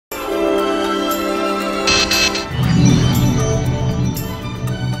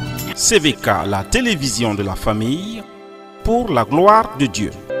CVK, la télévision de la famille, pour la gloire de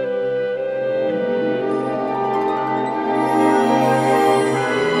Dieu.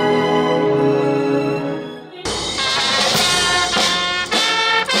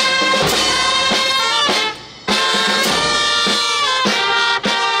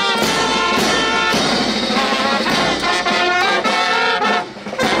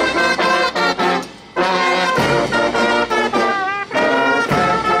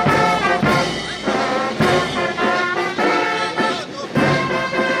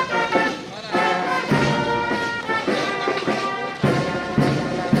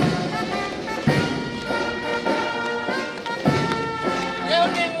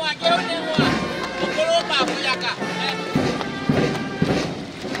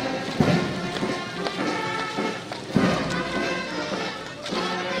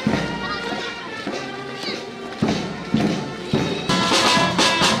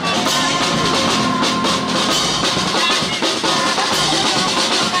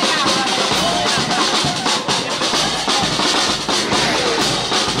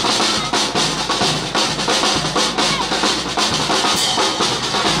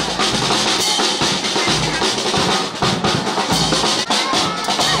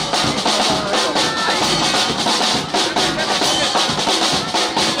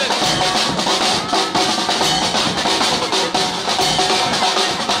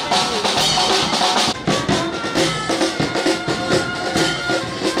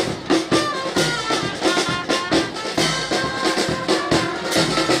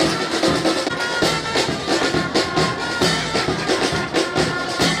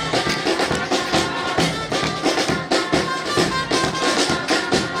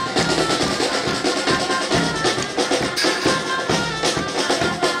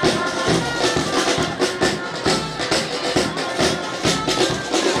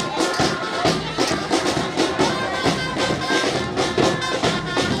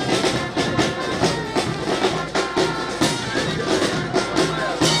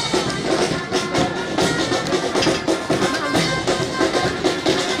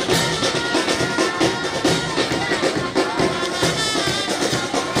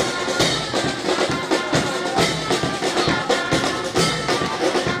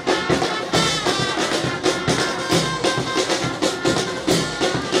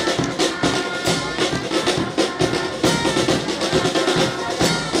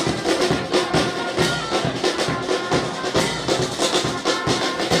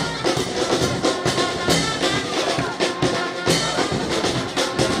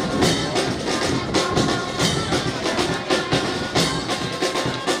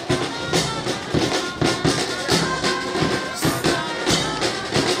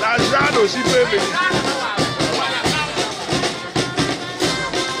 Aussi peut venir.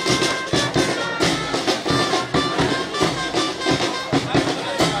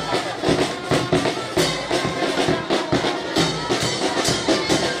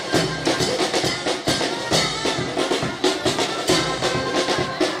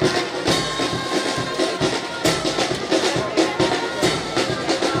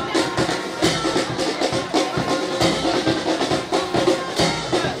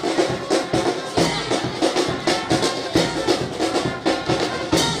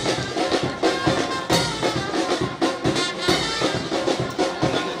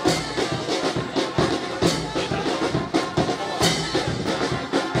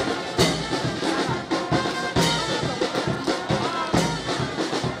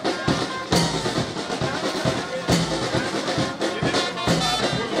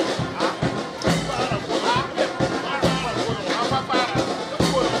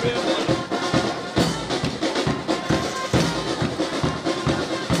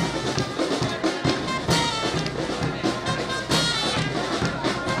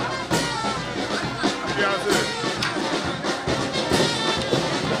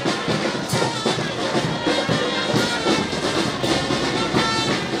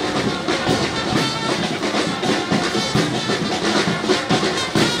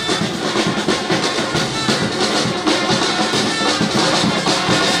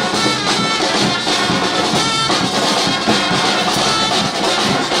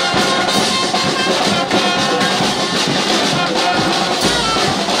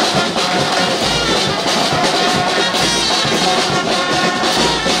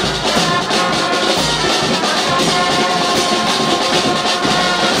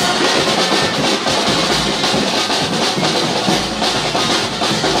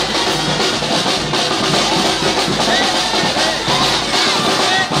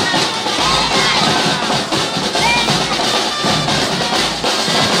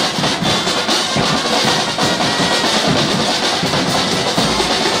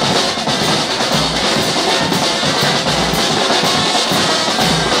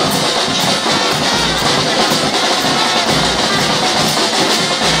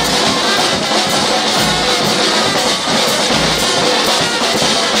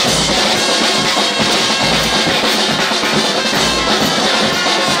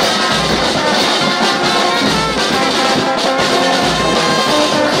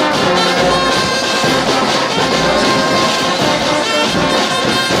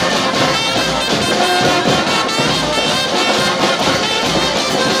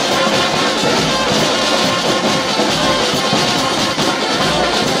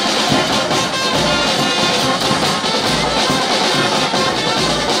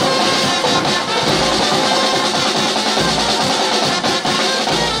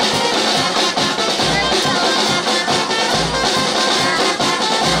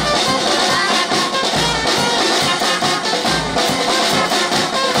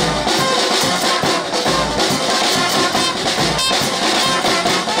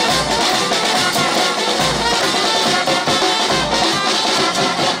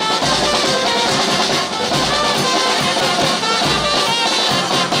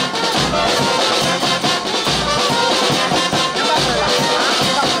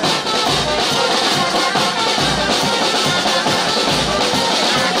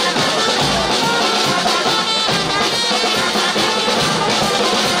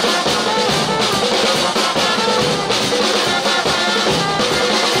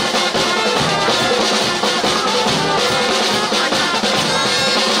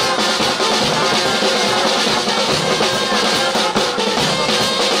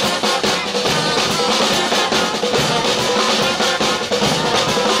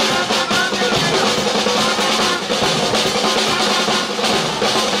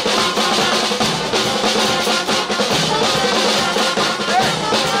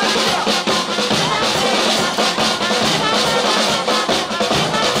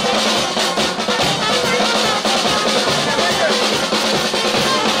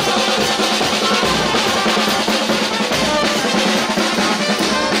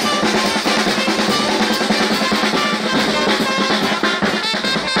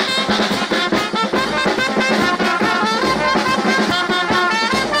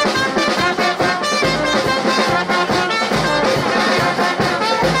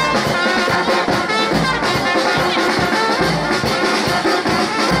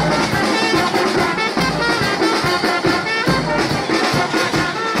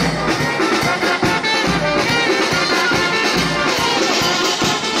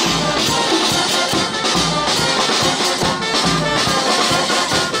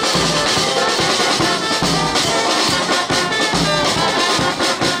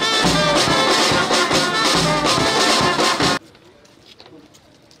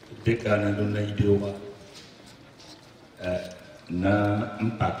 dana don na idiowa na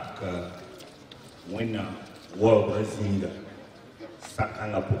impact wena world razinga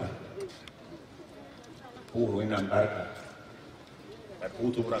sakanga puga pour wena barka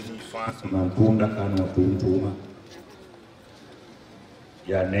puto para mi fans na tunda kana tuntuma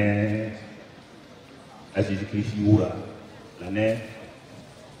ya ne azizi krisiura la ne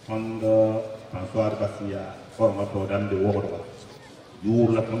fondo François Bassia forma program de world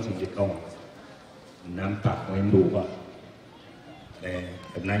yur la kon se kawa nampa wendo ba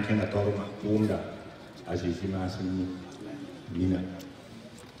blanche na torma tunda azizi masini mina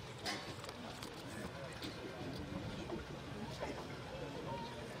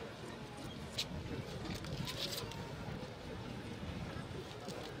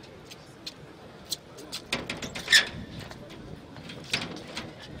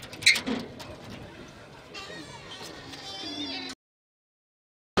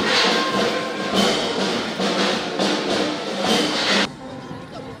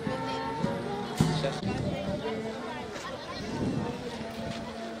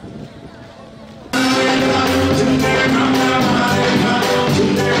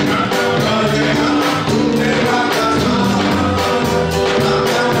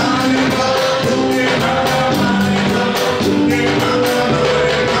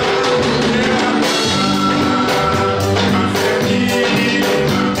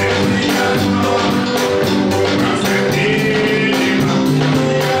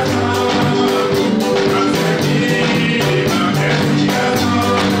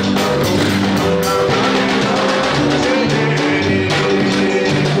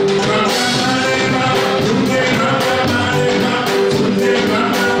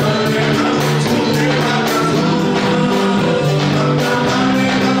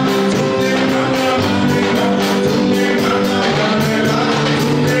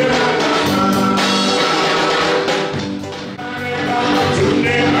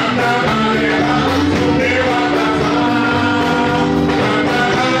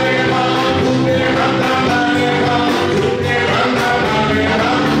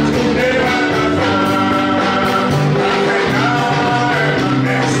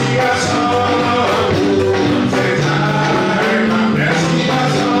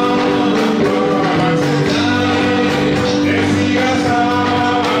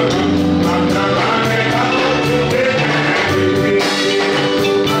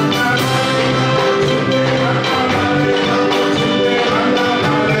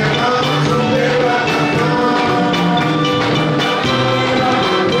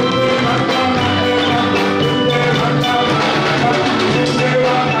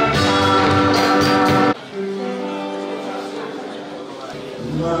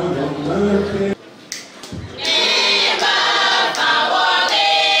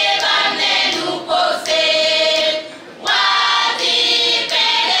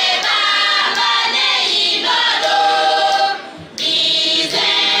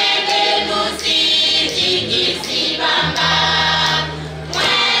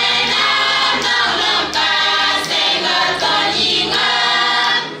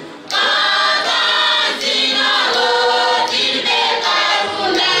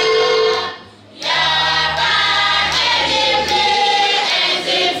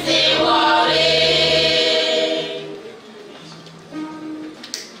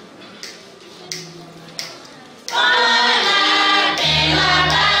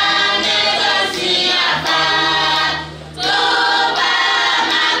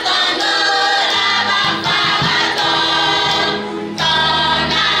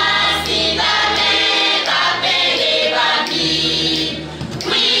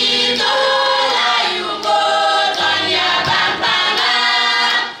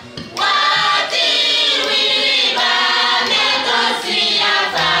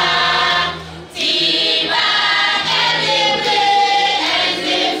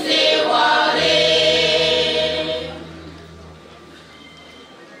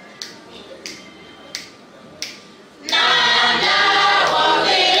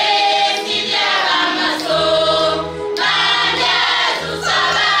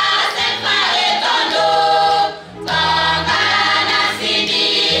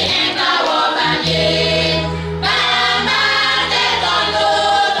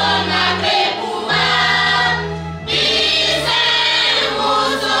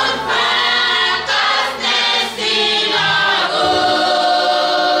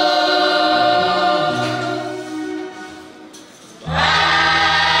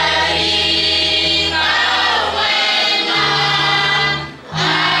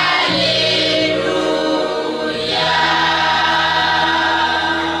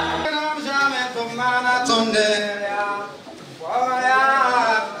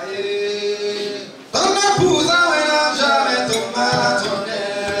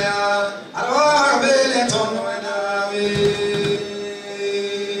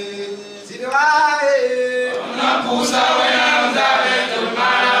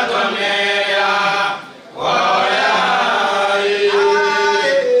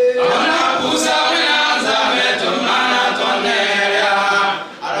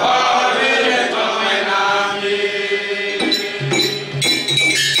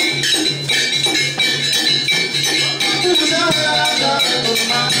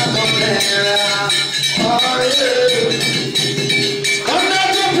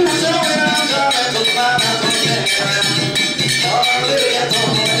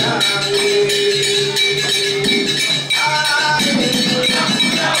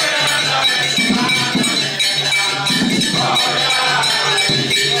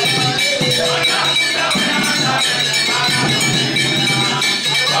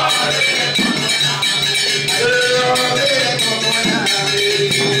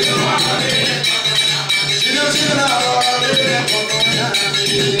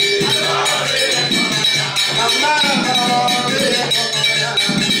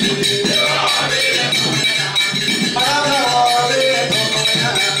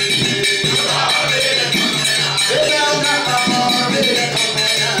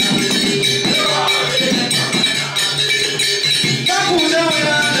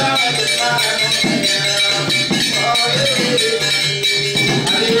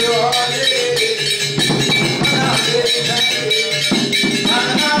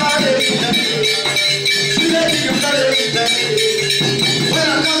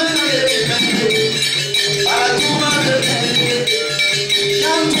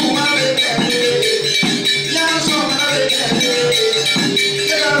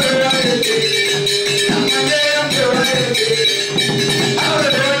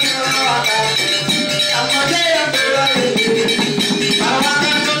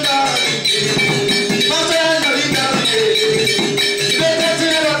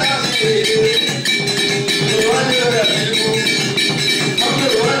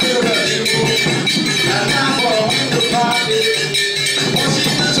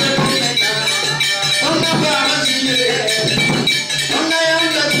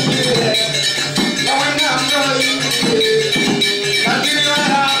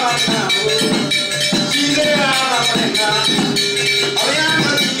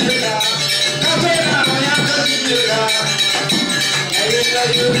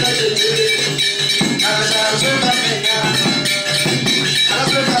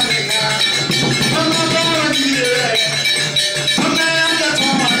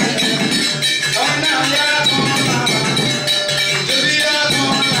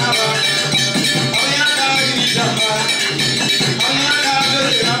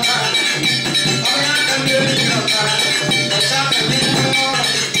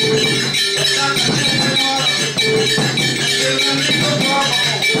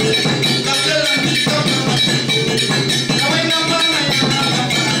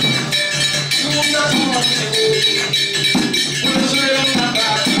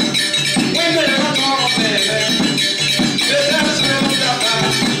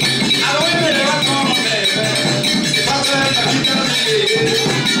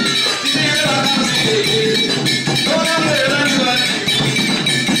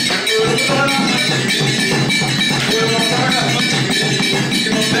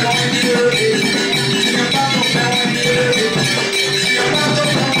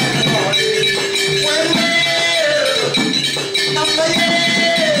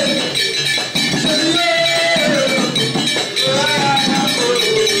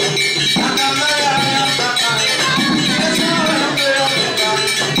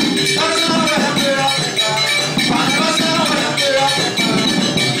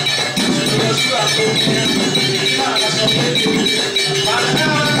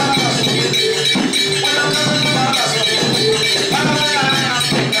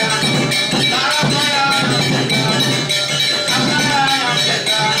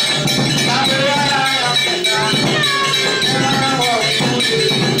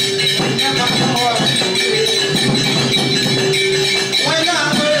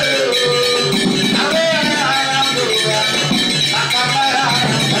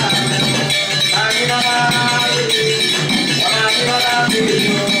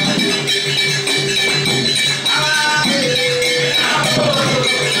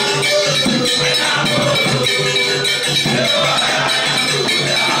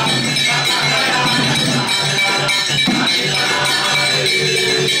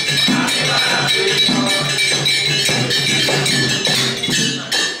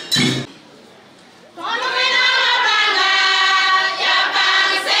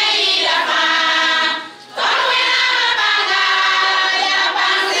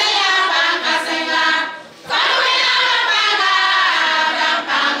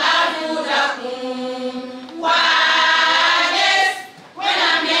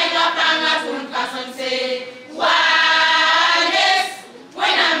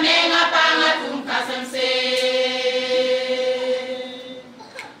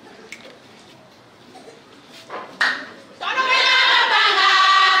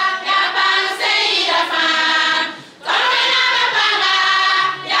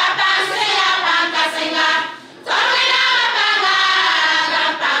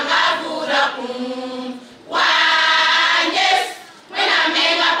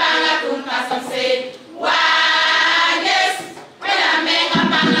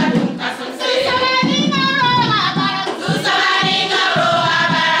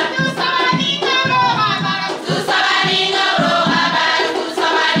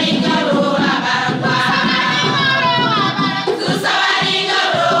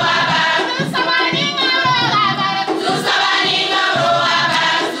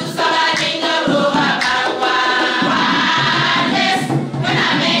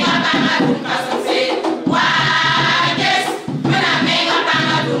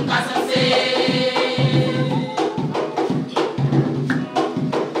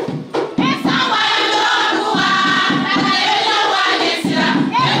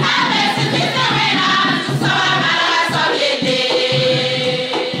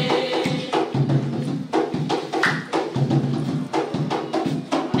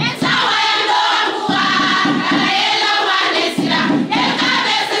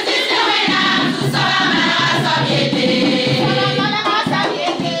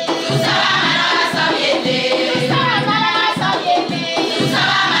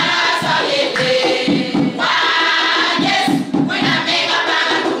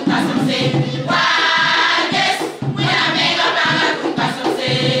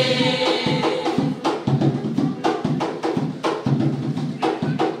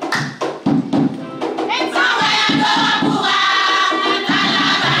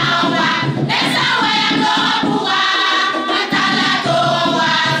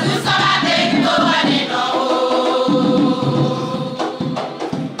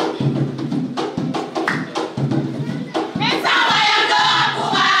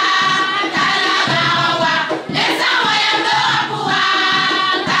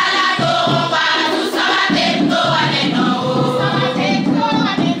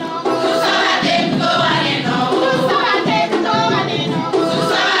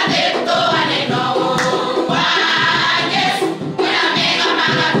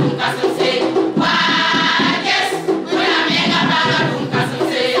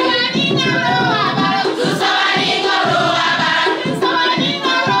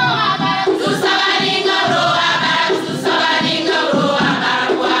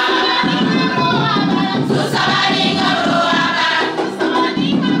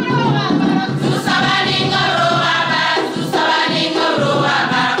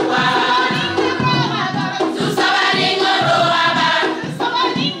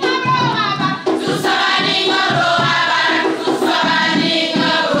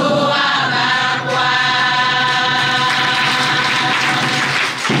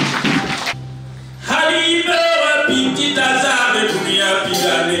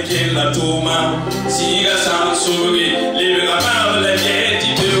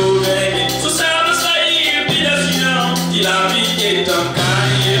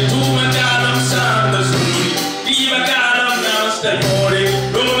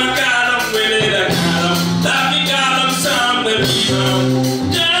Because I'm not,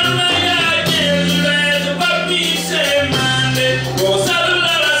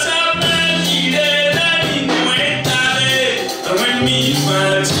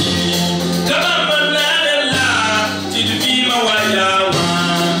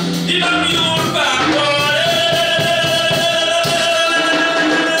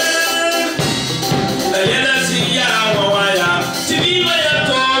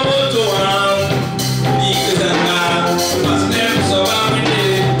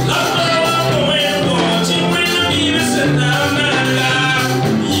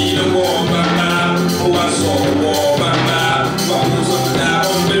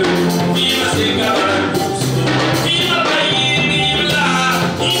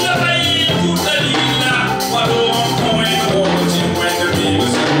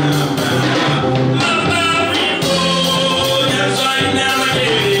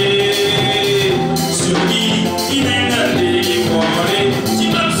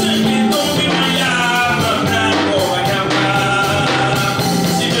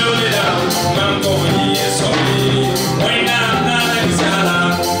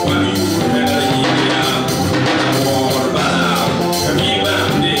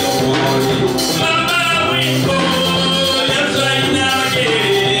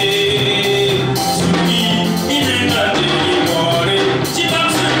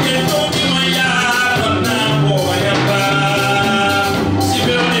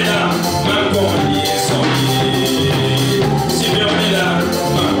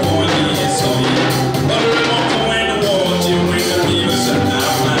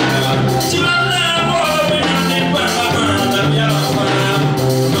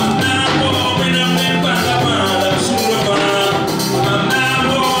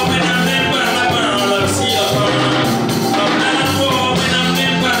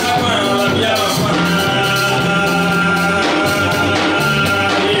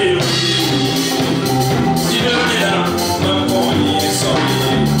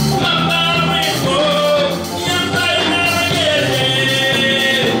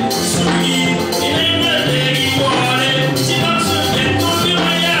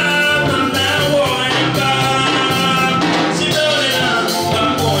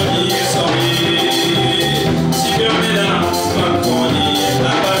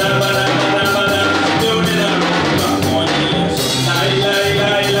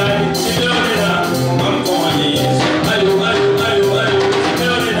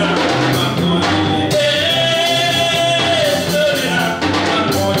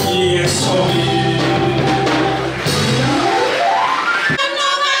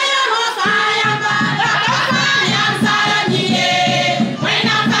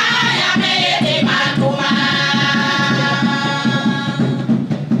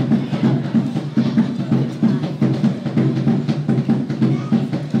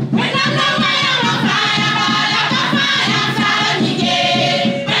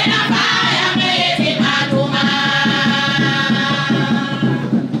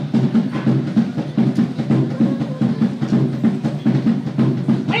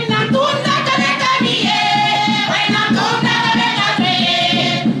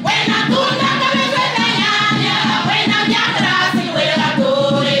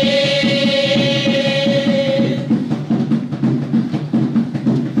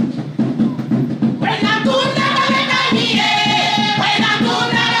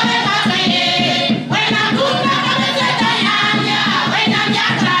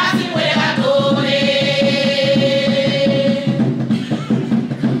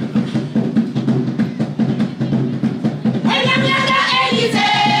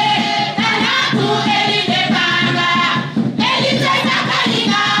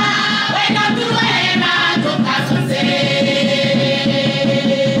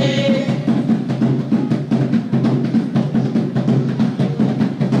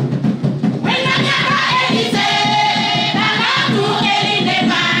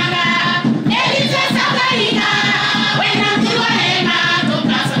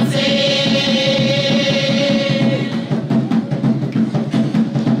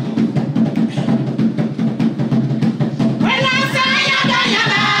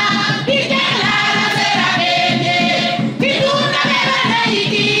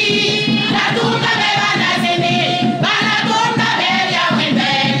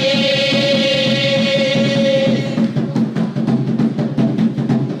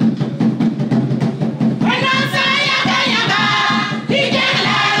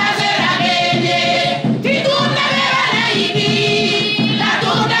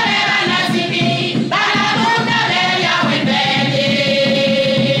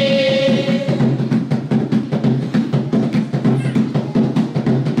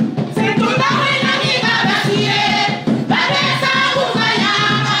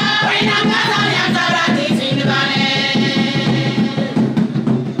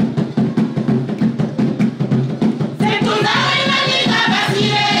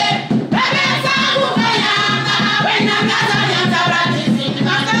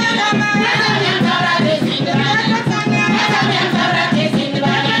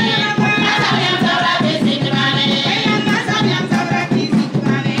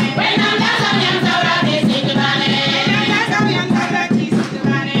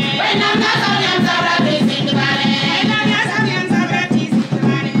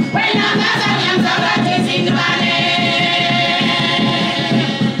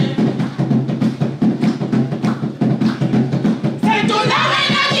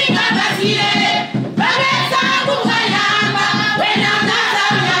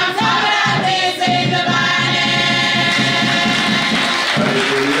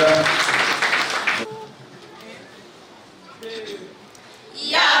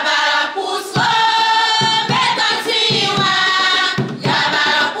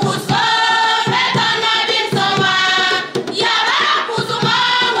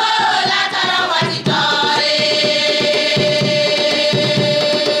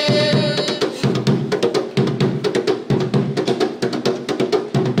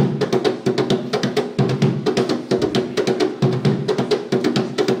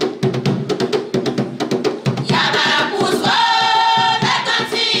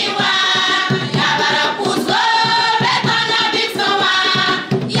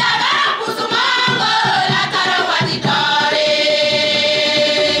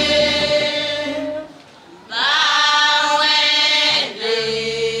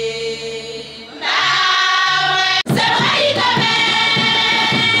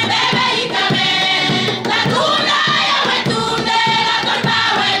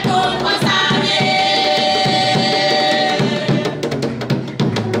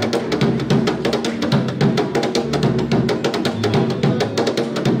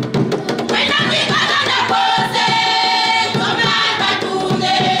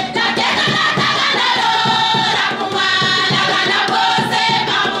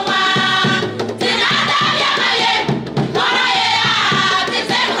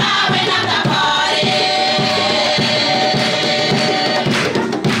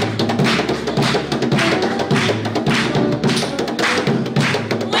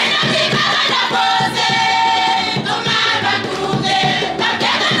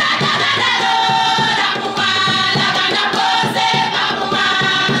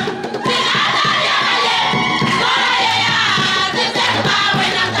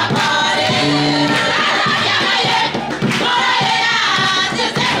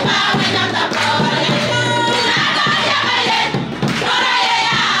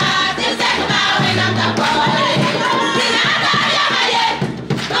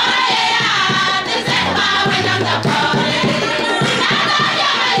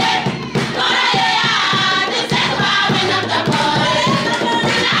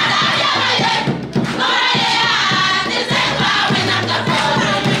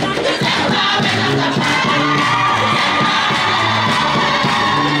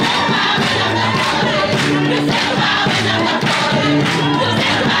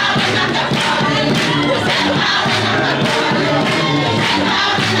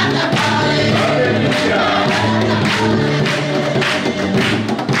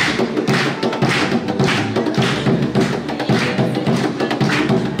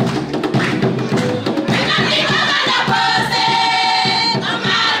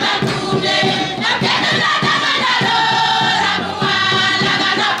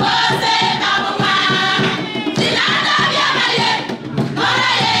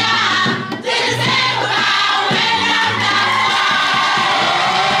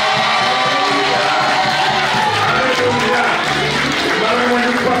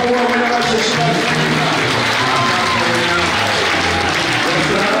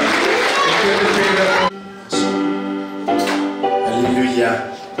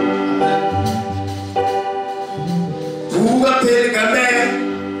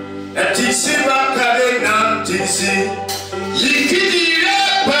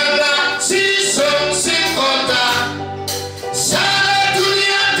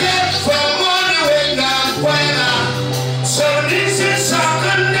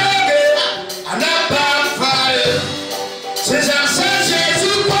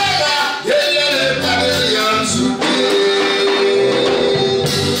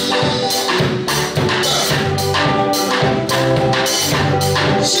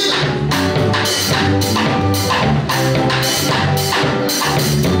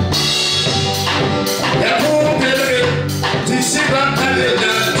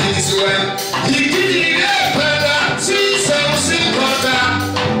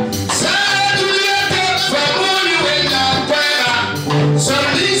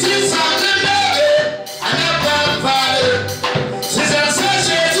 Yes.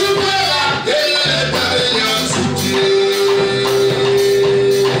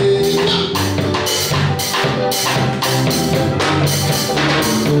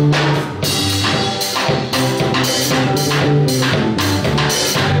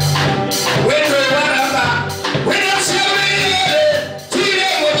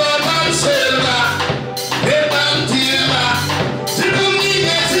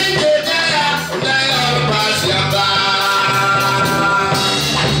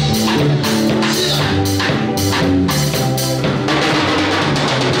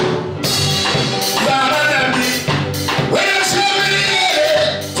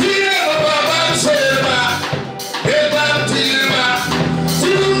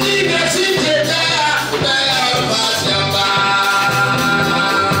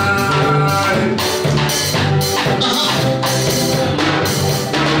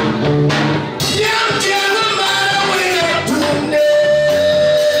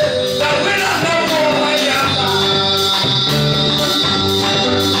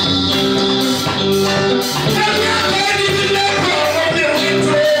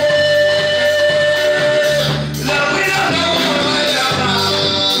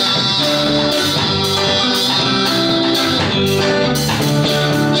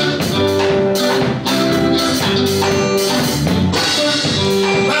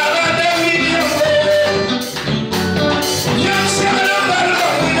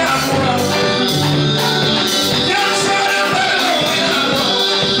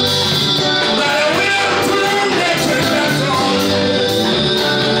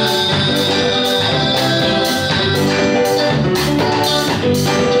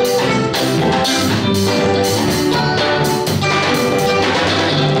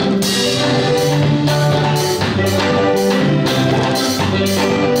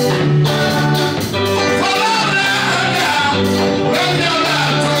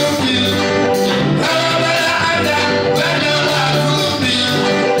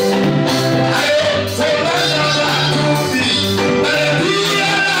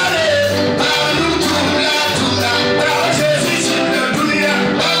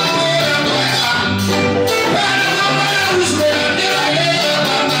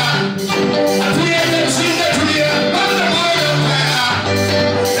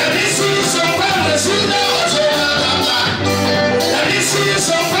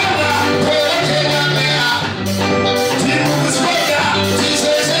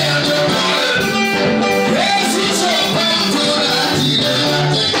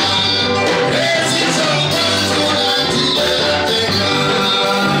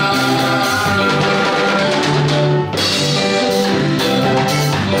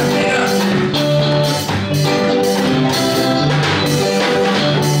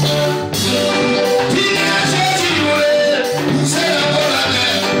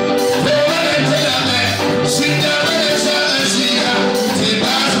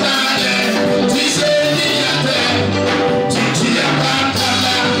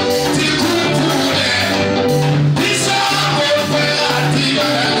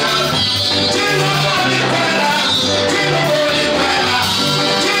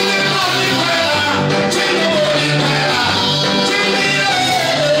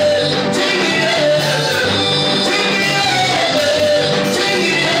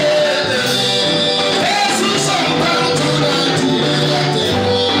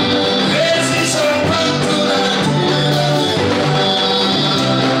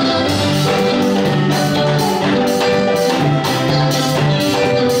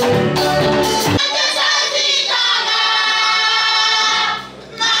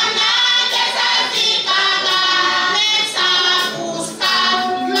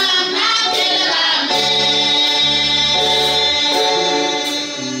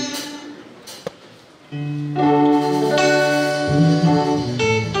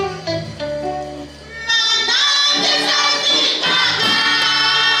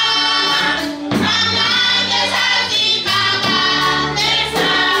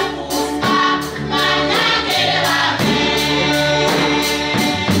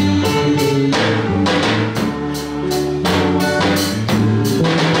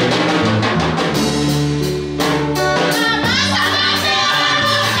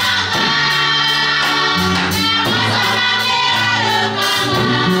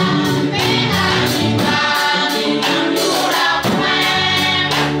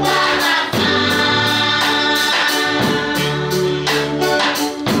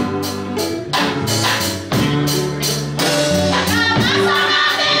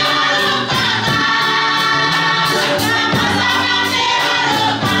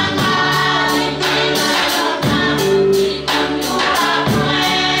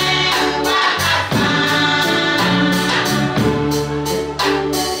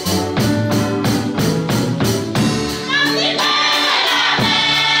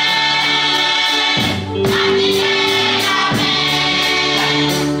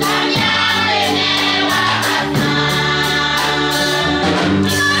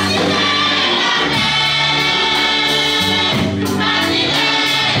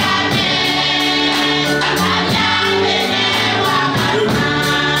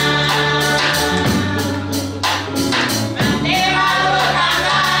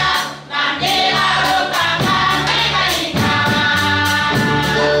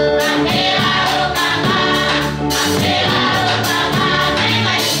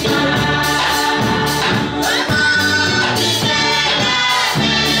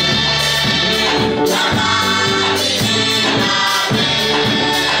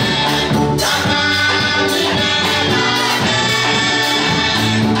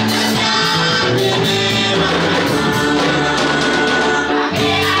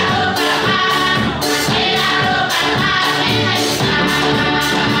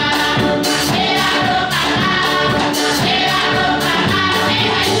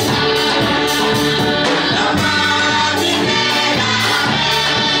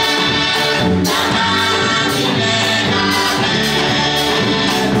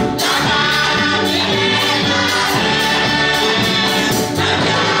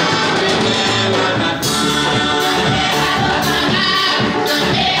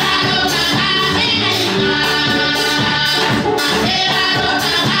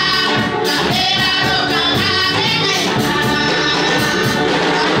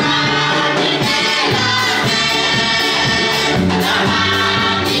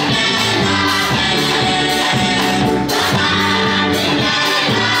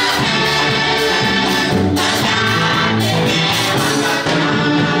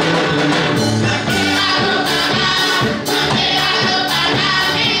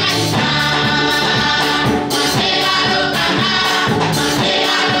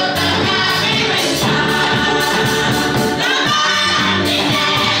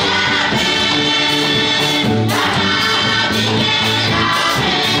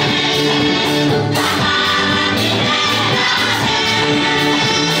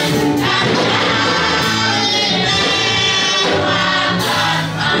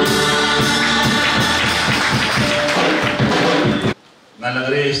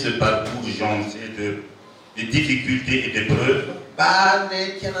 ce parcours jonché de difficultés et d'épreuves,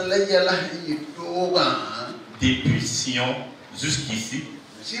 depuis Sion jusqu'ici,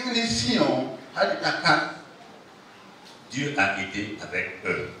 Dieu a été avec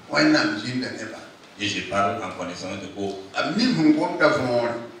eux. Et je parle en connaissance de cause.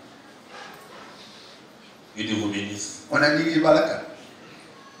 Que Dieu vous bénisse.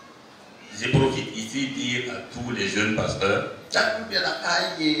 Je profite ici de dire à tous les jeunes pasteurs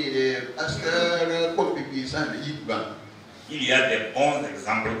qu'il y a des bons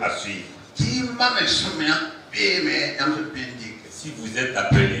exemples à suivre. Si vous êtes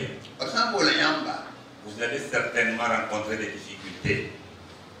appelés, vous allez certainement rencontrer des difficultés.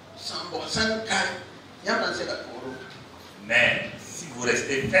 Mais si vous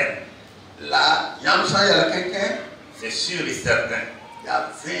restez ferme, c'est sûr et certain que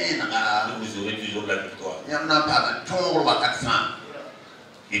vous aurez toujours la victoire.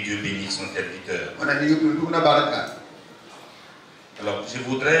 Et Dieu bénisse son serviteur. Alors, je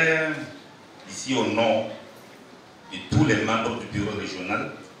voudrais, ici au nom de tous les membres du bureau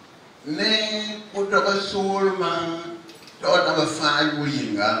régional,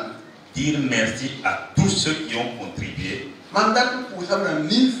 dire merci à tous ceux qui ont contribué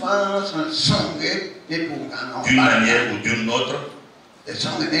d'une manière ou d'une autre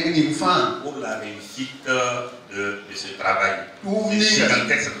pour la réussite de ce travail, ce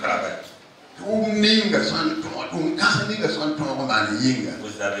gigantesque travail. Vous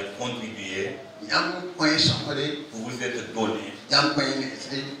avez contribué, vous vous êtes donné.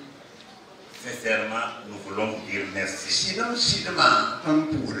 Sincèrement, nous voulons vous dire merci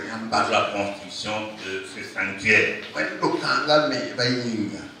pour la construction de ce sanctuaire.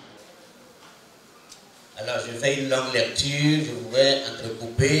 Alors je fais une longue lecture, je voudrais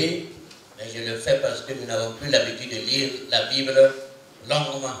entrecouper, mais je le fais parce que nous n'avons plus l'habitude de lire la Bible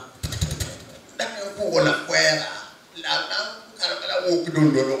longuement. On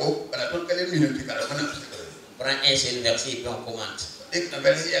prend un seul verset et puis on commente.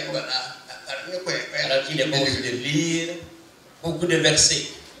 Alors qu'il est bon de lire beaucoup de versets.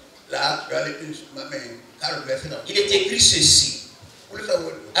 Il est écrit ceci.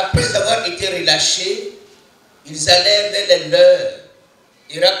 Après avoir été relâchés, ils allèrent vers les leurs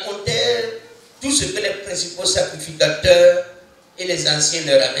et racontèrent tout ce que les principaux sacrificateurs et les anciens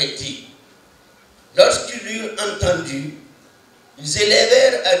leur avaient dit. Lorsqu'ils l'eurent entendu, ils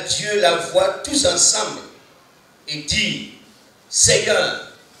élevèrent à Dieu la voix tous ensemble et dirent: Seigneur,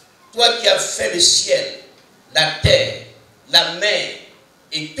 toi qui as fait le ciel, la terre, la mer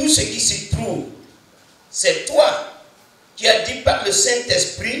et tout ce qui s'y trouve, c'est toi qui as dit par le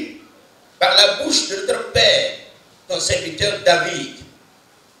Saint-Esprit, par la bouche de notre Père, ton serviteur David,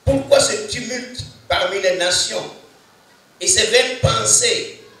 pourquoi ce tumulte parmi les nations et ces vaines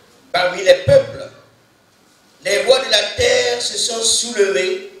pensées parmi les peuples? Les rois de la terre se sont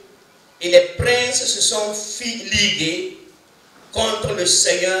soulevés et les princes se sont ligués contre le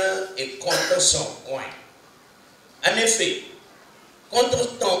Seigneur et contre son oint. En effet,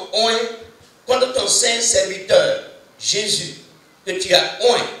 contre ton saint serviteur, Jésus, que tu as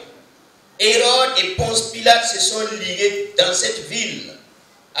oint, Hérode et Ponce Pilate se sont liés dans cette ville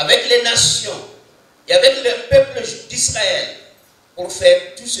avec les nations et avec le peuple d'Israël pour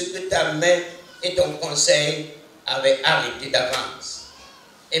faire tout ce que ta main et ton conseil avaient arrêté d'avance.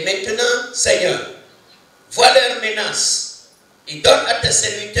 Et maintenant, Seigneur, vois leurs menaces et donne à tes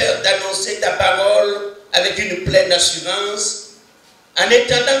serviteurs d'annoncer ta parole avec une pleine assurance en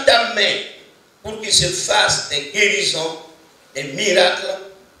étendant ta main pour qu'il se fasse des guérisons, des miracles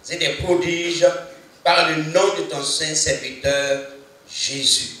et des prodiges par le nom de ton saint serviteur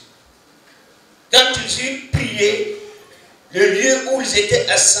Jésus. Quand ils eurent prié, le lieu où ils étaient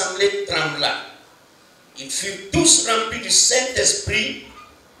assemblés trembla. Ils furent tous remplis du Saint-Esprit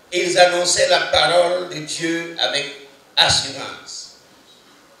et ils annonçaient la parole de Dieu avec assurance.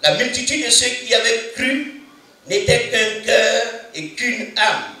 La multitude de ceux qui avaient cru n'était qu'un cœur et qu'une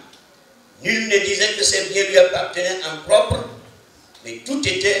âme. Nul ne disait que ses biens lui appartenaient en propre, mais tout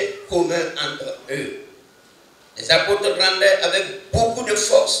était commun entre eux. Les apôtres rendaient avec beaucoup de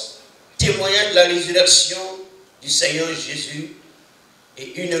force témoignant de la résurrection du Seigneur Jésus,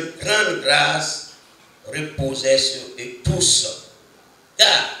 et une grande grâce reposait sur eux tous.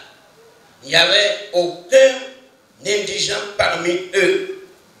 Car il n'y avait aucun indigent parmi eux.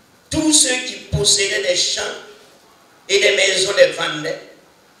 Tous ceux qui possédaient des champs et des maisons les vendaient,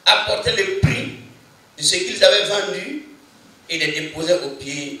 apportaient le prix de ce qu'ils avaient vendu et les déposaient aux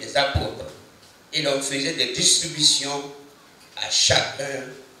pieds des apôtres. Et l'on faisait des distributions à chacun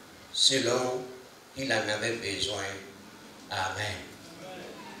selon qu'il en avait besoin. Amen.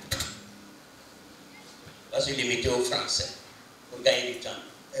 On va se limiter au français pour gagner du temps.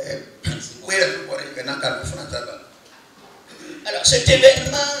 Alors, cet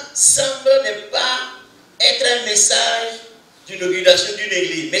événement semble ne pas être un message d'inauguration d'une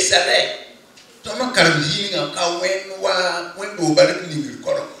église, mais ça l'est.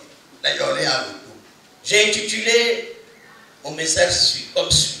 J'ai intitulé mon message comme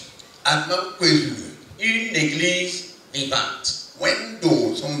suit. Une église vivante.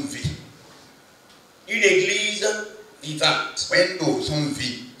 Une église vivante.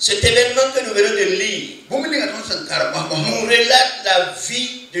 Cet événement que nous venons de lire nous relate la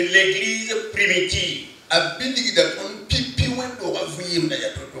vie de l'église primitive.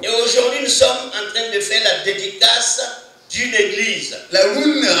 Et aujourd'hui, nous sommes en train de faire la dédicace d'une église. Et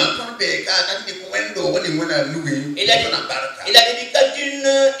la dédicace d'une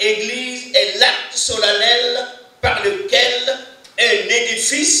église est l'acte solennel par lequel un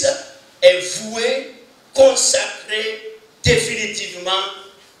édifice est voué, consacré définitivement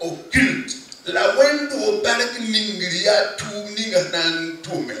au culte. La wendo barak ningriya tu ninga nan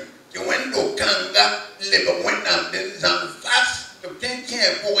tume. Ke wendo kanga leba wena den zang fas to tenke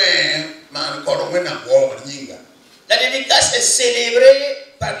poe man koro wena bo ninga. La dédicace est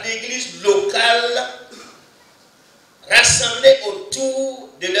célébrée par l'église locale rassemblée autour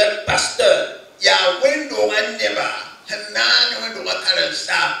de leur pasteur. Ya wendo waneba hanan wendo wakala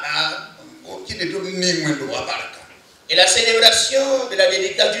saba o kide to ning wendo wabaraka. Et la célébration de la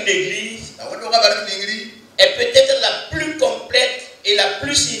dédicace d'une église est peut-être la plus complète et la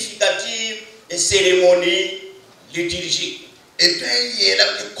plus significative des cérémonies liturgiques. Elle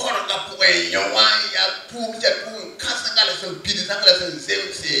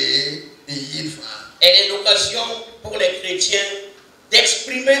est l'occasion pour les chrétiens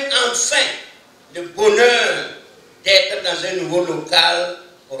d'exprimer enfin le bonheur d'être dans un nouveau local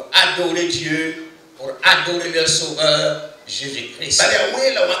pour adorer Dieu, pour adorer leur sauveur Jésus-Christ.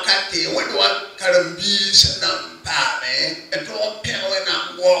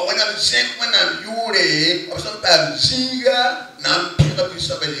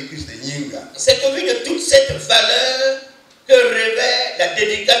 C'est au vu de toute cette valeur que révèle la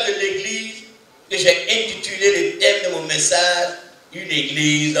dédicace de l'église que j'ai intitulé le thème de mon message, une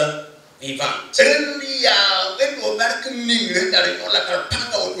église vivante.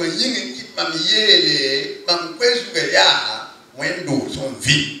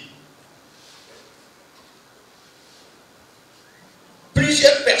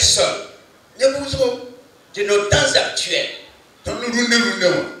 Plusieurs personnes de nos temps actuels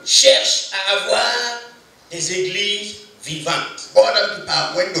cherchent à avoir des églises vivantes.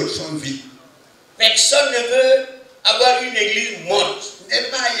 Personne ne veut avoir une église morte.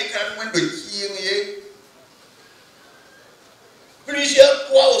 Plusieurs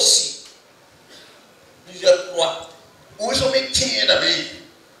croient aussi. Plusieurs croient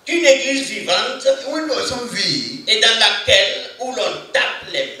qu'une église vivante est dans laquelle où l'on tape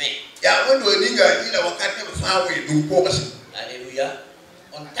les mains. Alléluia.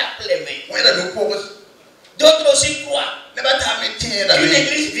 On tape les mains. D'autres aussi croient qu'une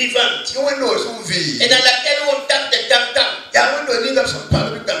église vivante est dans laquelle on tape des tam-tams.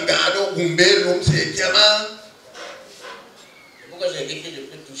 Pourquoi j'ai dit que je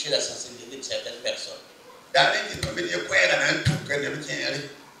peux toucher la sensibilité de certaines personnes?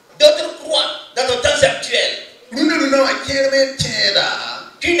 D'autres croient dans nos temps actuels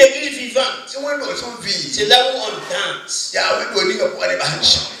qu'une église vivante, c'est là où on danse.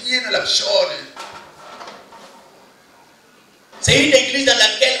 C'est une église dans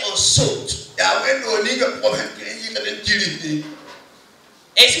laquelle on saute.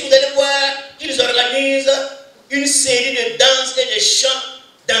 Et si vous allez voir qu'ils organisent une série de danses et de chants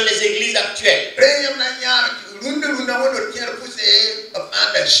dans les églises actuelles.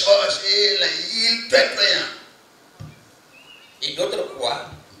 Et d'autres croient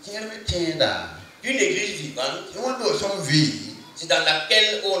qu'une église vivante, c'est dans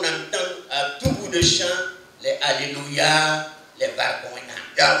laquelle on entend à tout bout de champ les Alléluia, les Barboina.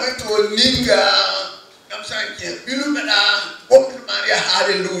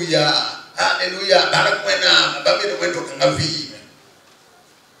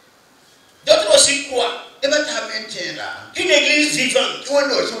 D'autres aussi croient qu'une église vivante,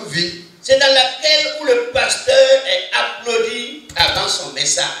 c'est dans laquelle où le pasteur est applaudi avant son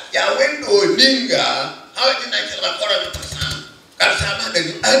message.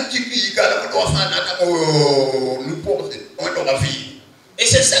 Et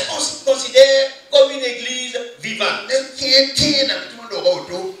c'est ça qu'on considère comme une église vivante.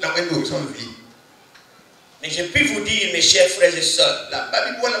 Mais je puis vous dire, mes chers frères et sœurs,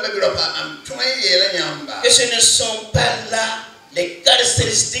 que ce ne sont pas là les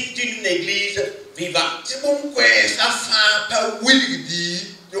caractéristiques d'une église vivante.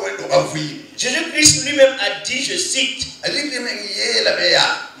 Jésus-Christ lui-même a dit, je cite,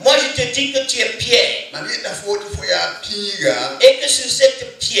 moi je te dis que tu es pierre, et que sur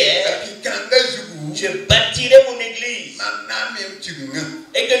cette pierre, je bâtirai mon église,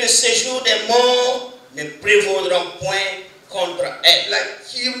 et que le séjour des morts ne prévaudront point contre elle.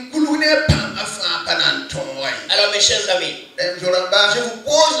 Alors mes chers amis, je vous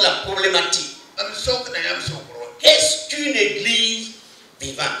pose la problématique. Qu'est-ce qu'une église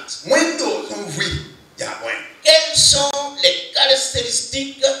vivante? Quelles sont les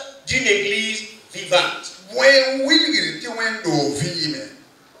caractéristiques d'une église vivante?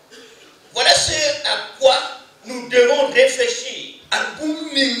 Voilà ce à quoi nous devons réfléchir.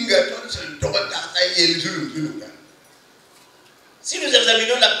 Si nous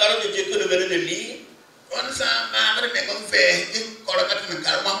examinons la parole de Dieu que nous venons de lire,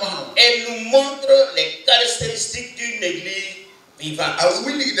 elle nous montre les caractéristiques d'une église vivante.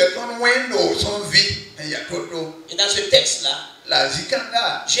 Et dans ce texte-là,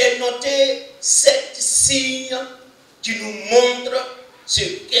 j'ai noté 7 signes qui nous montrent ce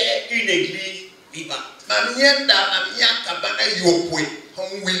qu'est une église vivante.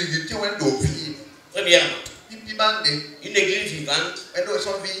 Premièrement, une église vivante,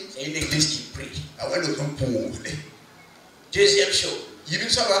 c'est une église qui prie. Deuxième chose, une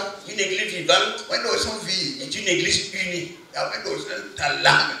église vivante est une église unie.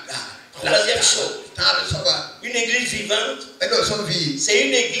 Troisième chose, une église vivante, c'est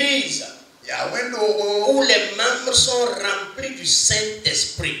une église où les membres sont remplis du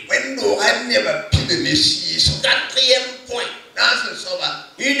Saint-Esprit. Quatrième point,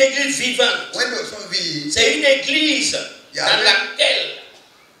 une église vivante, c'est une église dans laquelle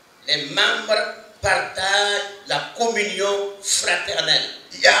les membres partagent la communion fraternelle.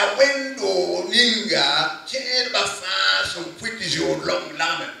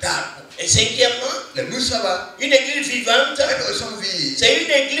 Et cinquièmement, une église vivante, c'est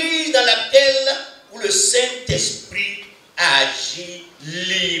une église dans laquelle où le Saint-Esprit agit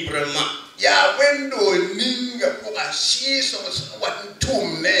librement.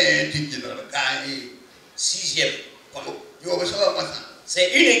 Sixième point,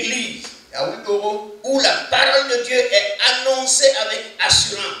 c'est une église où la parole de Dieu est annoncée avec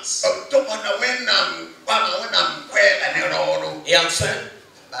assurance. Et enfin,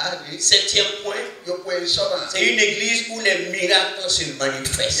 septième point, c'est une église où les miracles se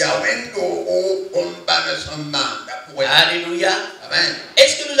manifestent. Alléluia. Amen.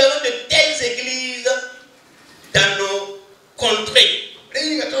 Est-ce que nous avons de telles églises dans nos contrées?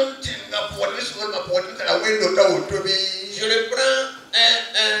 Je le prends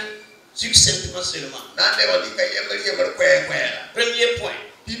succinctement seulement. Premier point.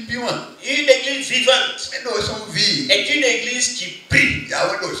 Une église vivante est une église qui prie.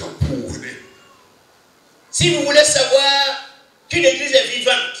 Si vous voulez savoir qu'une église est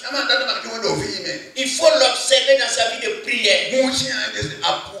vivante, il faut l'observer dans sa vie de prière.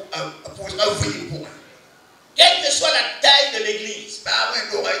 Quelle que soit la taille de l'église,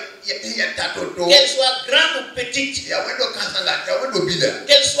 qu'elle soit grande ou petite,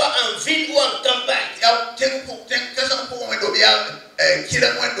 qu'elle soit en ville ou en campagne,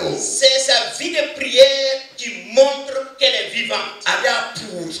 c'est sa vie de prière qui montre qu'elle est vivante.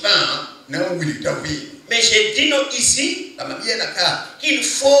 Mais j'ai dit non ici qu'il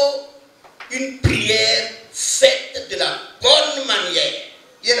faut une prière faite de la bonne manière.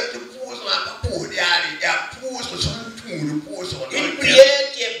 Une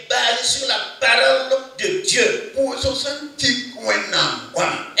prière qui est basée sur la parole de Dieu.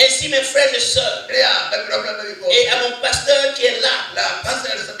 Ainsi, mes frères et sœurs, et à mon pasteur qui est là,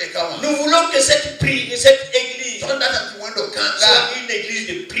 nous voulons que cette église soit une église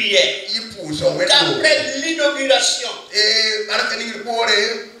de prière. Qu'après l'inauguration,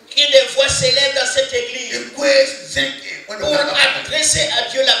 que des voix s'élèvent dans cette église pour adresser à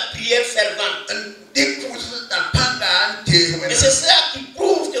Dieu la prière fervente. Et c'est ça qui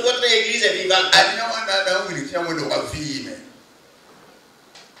prouve que votre église est vivante.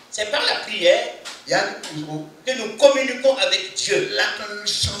 C'est par la prière que nous communiquons avec Dieu.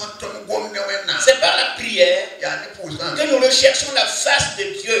 C'est par la prière que nous recherchons la face de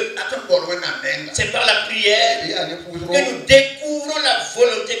Dieu. C'est par la prière que nous découvrons la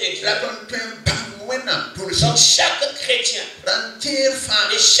volonté de Dieu. Donc chaque chrétien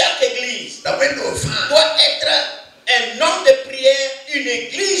et chaque église doit être un homme de prière, une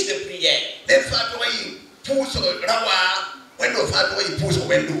église de prière. pousse rawa window fa do pousse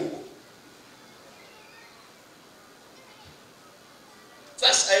window.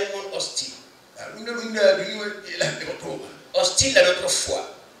 Face à un monde hostile. Hostile à notre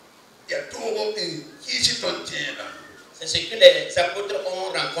foi. C'est ce que les apôtres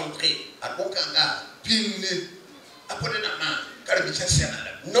ont rencontré.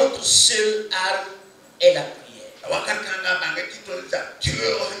 Notre seule arme est la prière.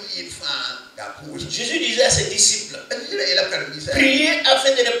 Jésus disait à ses disciples, priez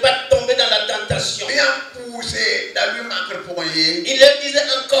afin de ne pas tomber dans la tentation. Il leur disait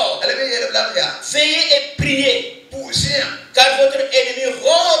encore, veillez et priez, car votre ennemi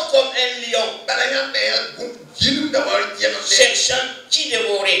rôde comme un lion, cherchant qui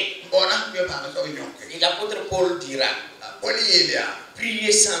dévorer. Et l'apôtre Paul dira,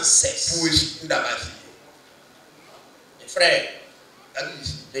 priez sans cesse. Mes frères,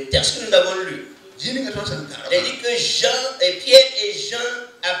 le texte que nous avons lu, il dit que Pierre et Jean,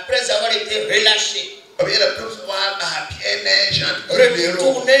 après avoir été relâchés,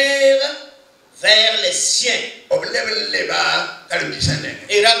 retournèrent vers les siens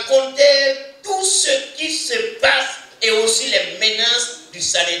et racontèrent tout ce qui se passe et aussi les menaces du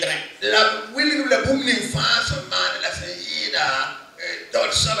Sanhédrin.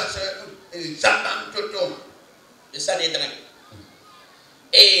 Le Sanhédrin.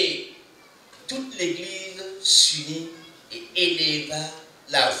 Et toute l'église s'unit et éleva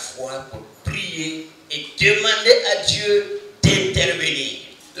la voix pour prier et demander à Dieu d'intervenir.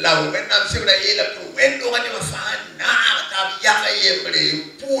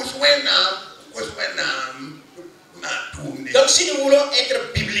 Donc si nous voulons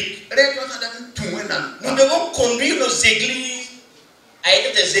être bibliques, nous devons conduire nos églises à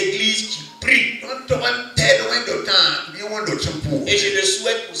être des églises qui prient. Et je le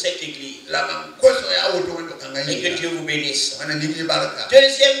souhaite pour cette église. Et que Dieu vous bénisse.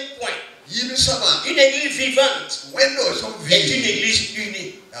 Deuxième point. Une église vivante est une église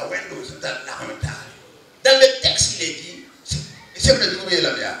unie. Dans le texte, il est dit,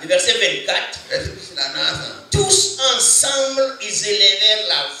 le verset 24, tous ensemble, ils élevèrent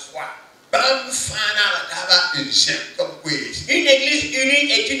la voix. Une église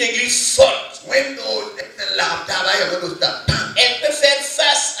unie est une église forte. Elle peut faire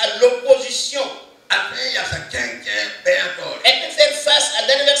face à l'opposition. Elle peut faire face à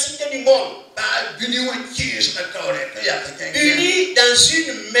l'adversité du monde. Unis dans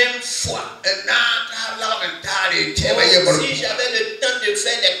une même foi. Si j'avais le temps de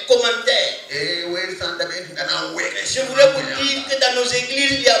faire des commentaires, je voulais vous dire que dans nos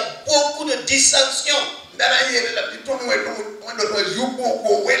églises, il y a beaucoup de dissensions.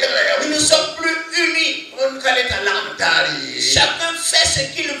 Nous ne sommes plus unis. Chacun fait ce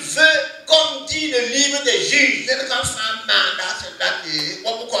qu'il veut, comme dit le livre des juges.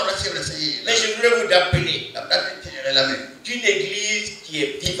 Mais je voudrais vous rappeler qu'une église qui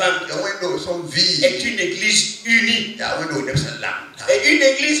est vivante est une église unie. Et une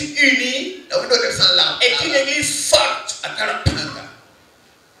église unie est une église forte.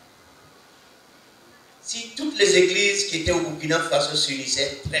 Si toutes les églises qui étaient au Burkina Faso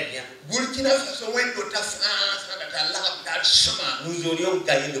s'unissaient très bien, nous aurions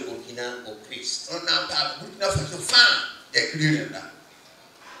gagné le Burkina au Christ.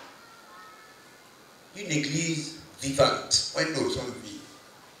 Une église vivante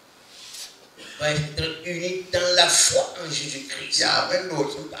va être unie dans la foi en Jésus-Christ.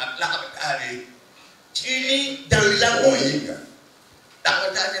 Unie dans l'amour.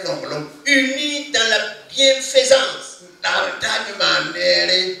 Unis dans la bienfaisance,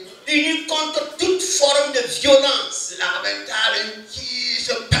 unis contre toute forme de violence,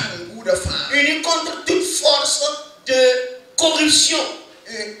 unis contre toute force de corruption.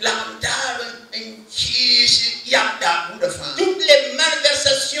 Toutes les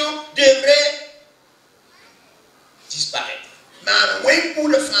malversations devraient disparaître.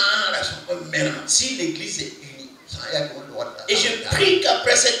 Si l'église est unie. Et je prie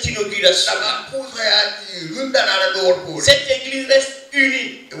qu'après cette inauguration, cette église reste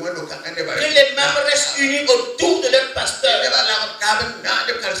unie. Que les membres restent unis autour de leur pasteur. Que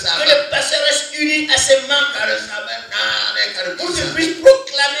le pasteur reste uni à ses membres. Pour qu'ils puissent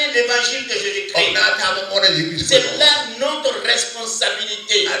proclamer l'évangile de Jésus-Christ. C'est là notre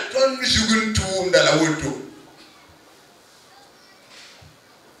responsabilité.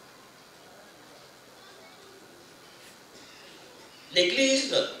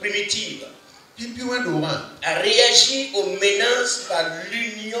 L'église primitive a réagi aux menaces par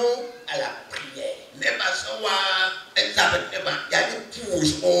l'union à la prière.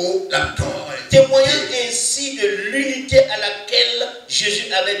 témoignant ainsi de l'unité à laquelle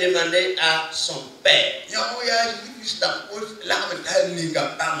Jésus avait demandé à son Père.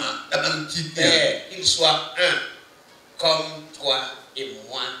 Qu'il soit un, comme toi et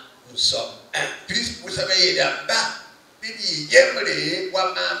moi, nous sommes un.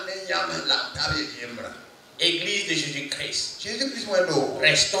 Église de Jésus-Christ,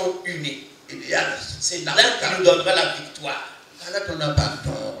 restons unis. C'est là qui nous donnera la victoire.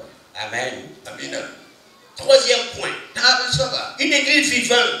 Amen. Troisième point. Une église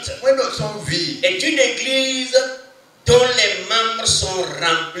vivante est une église dont les membres sont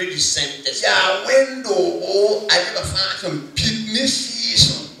remplis du Saint-Esprit.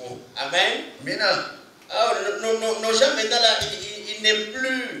 Amen. Nos gens maintenant là, ils n'aiment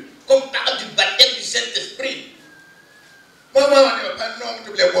plus qu'on parle du baptême du Saint-Esprit. Mais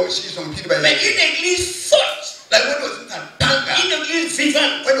une église forte, une église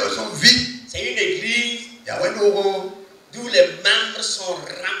vivante, c'est une église d'où les membres sont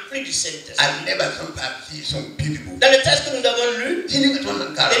remplis du Saint-Esprit. Dans le texte que nous avons lu, il dit que quand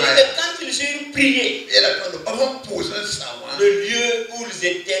ils eurent prié, le lieu où ils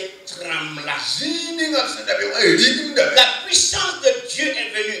étaient trembla. La puissance de Dieu est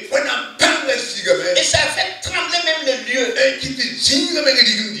venue. Et ça a fait trembler même le lieu.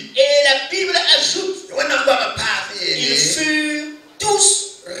 Et la Bible ajoute, ils furent tous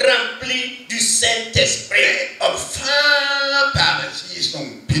remplis du Saint-Esprit.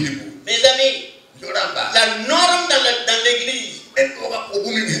 Mes amis, la norme dans l'église,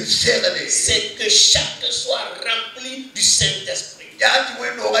 c'est que chacun soit rempli du Saint-Esprit.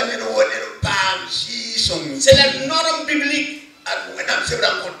 C'est la norme biblique.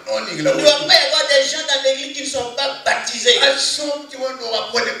 Il ne doit pas y avoir des gens dans l'église qui ne sont pas baptisés.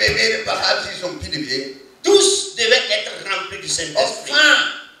 Tous devaient être remplis du Saint-Esprit.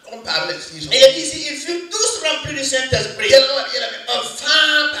 Et il dit ici, ils furent tous remplis du Saint-Esprit.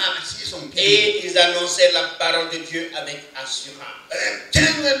 Et ils annonçaient la parole de Dieu avec assurance.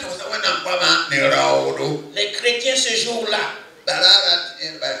 Les chrétiens ce jour-là,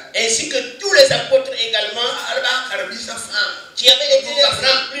 ainsi que tous les apôtres également, qui avaient été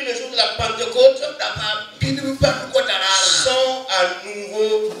remplis le jour de la Pentecôte, sont à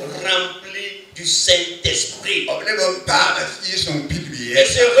nouveau remplis du Saint-Esprit. Et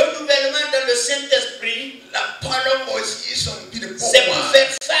ce renouvellement dans le Saint-Esprit, c'est pour faire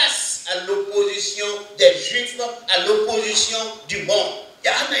face à l'opposition des Juifs, à l'opposition du monde. Et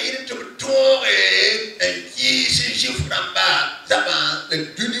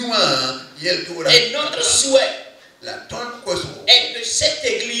notre souhait est que cette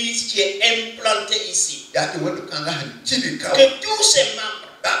église qui est implantée ici, que tous ses membres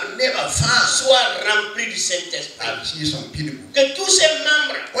soient remplis du Saint-Esprit, que tous ses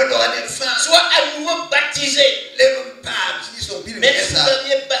membres soient à nouveau baptisés. Même si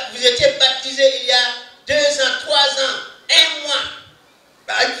vous étiez baptisés il y a 2 ans, 3 ans, 1 mois,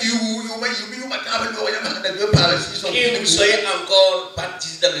 que vous soyez encore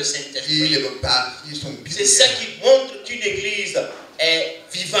baptisés dans le Saint-Esprit. C'est ça qui montre qu'une église est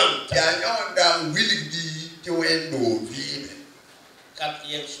vivante.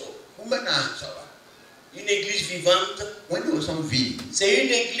 Quatrième chose. Une église vivante, c'est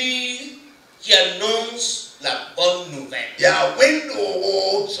une église qui annonce la bonne nouvelle.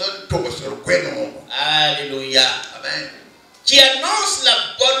 Alléluia. Amen. Qui annonce la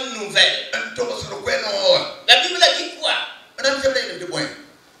bonne nouvelle. La Bible a dit quoi?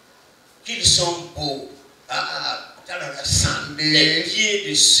 Qu'ils sont beaux. Les pieds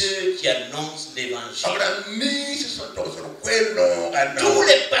de ceux qui annoncent l'évangile. Tous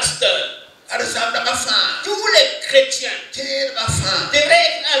les pasteurs, tous les chrétiens devraient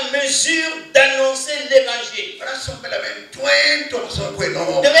être en mesure d'annoncer l'évangile.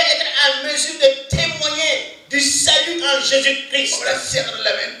 Devraient être en mesure de témoigner du salut en Jésus-Christ.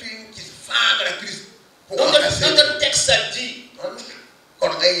 Notre texte a dit,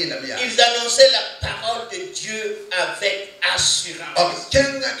 ils annonçaient la parole de Dieu avec assurance.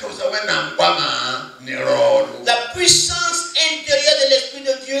 La puissance intérieure de l'Esprit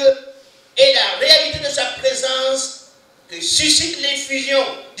de Dieu et la réalité de sa présence que suscite l'effusion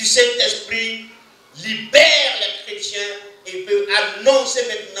du Saint-Esprit libère les chrétiens et peut annoncer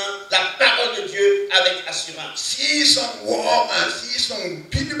maintenant la parole de Dieu avec assurance.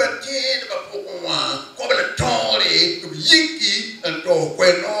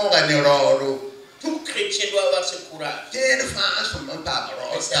 Tout chrétien doit avoir ce courage. C'est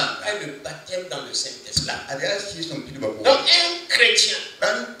après le baptême dans le Saint-Esprit. Donc un chrétien,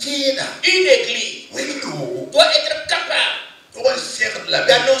 une église doit être capable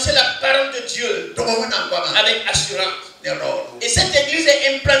d'annoncer la parole de Dieu avec assurance. Et cette église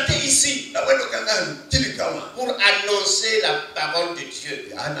est implantée ici pour annoncer la parole de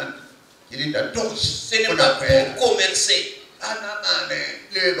Dieu. Ce n'est pas pour commercer.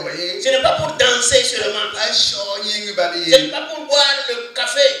 Ce n'est pas pour danser seulement. Ce n'est pas pour boire le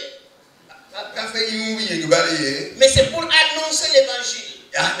café. Mais c'est pour annoncer l'évangile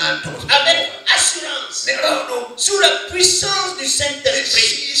avec assurance, sous la puissance du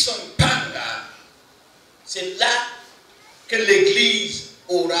Saint-Esprit. C'est là que l'église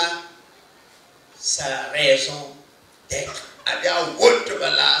aura sa raison d'être.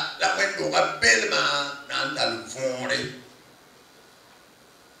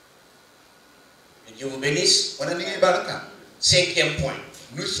 Que Dieu vous bénisse. 5e point.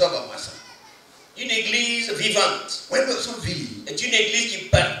 Une église vivante est une église qui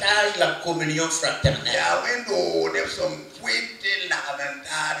partage la communion fraternelle.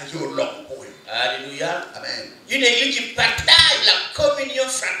 Alléluia. Amen. Une église qui partage la communion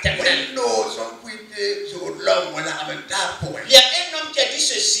fraternelle. Il y a un homme qui a dit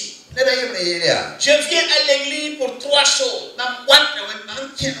ceci. Je viens à l'église pour 3 choses.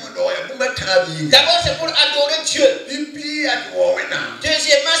 D'abord, c'est pour adorer Dieu.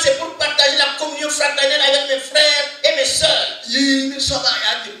 Deuxièmement, c'est pour partager la communion fraternelle avec mes frères et mes sœurs. Et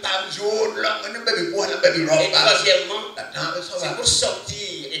troisièmement, c'est pour sortir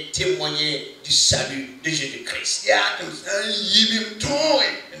et témoigner du salut de Jésus-Christ.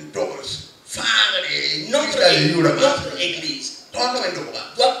 Notre église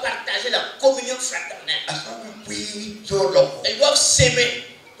doit partager la communion fraternelle. Elles doivent s'aimer,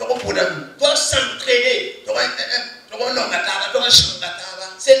 doivent s'entraider.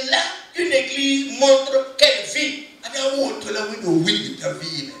 C'est là qu'une église montre qu'elle vit.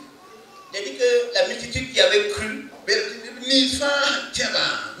 Il a dit que la multitude qui avait cru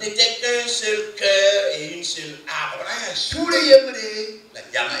n'était qu'un seul cœur et une seule âme.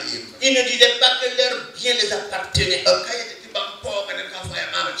 Il ne disait pas que leur bien les appartenait.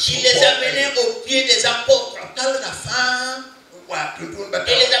 Il les amenait au pied des apôtres.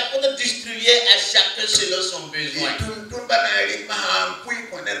 Et les apôtres distribuaient à chacun selon son besoin.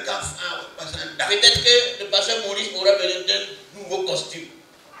 Peut-être que le pasteur Maurice aura besoin d'un nouveau costume.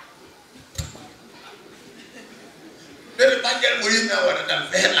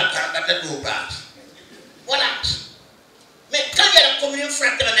 Voilà. Mais quand il y a la communion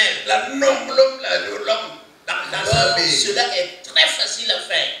fraternelle, alors cela est très facile à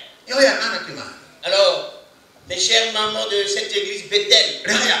faire. Alors, mes chers mamans de cette église Bethel,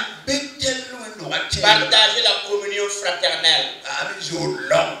 partagez la communion fraternelle.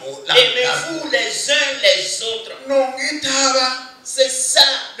 Aimez-vous les uns les autres. C'est ça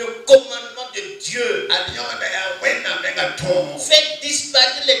le commandement de Dieu. Faites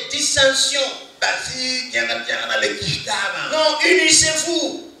disparaître les dissensions. Non,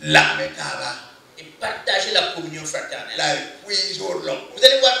 unissez-vous. Et partagez la communion fraternelle. Vous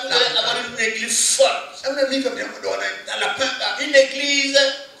allez voir que vous allez avoir une église forte. Une église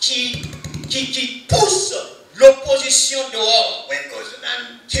qui pousse l'opposition dehors.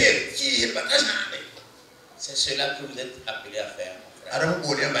 C'est cela que vous êtes appelés à faire,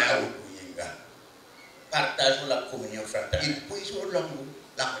 mon frère. Partageons la communion fraternelle.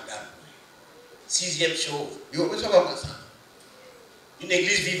 6e chose. Une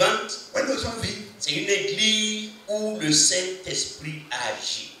église vivante, c'est une église où le Saint-Esprit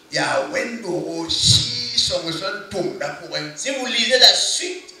agit. Si vous lisez la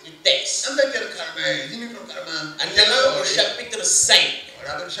suite du texte, en allant au chapitre 5,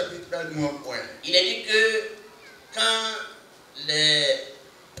 il est dit que quand les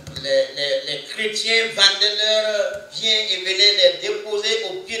chrétiens vendaient leurs biens et venaient les déposer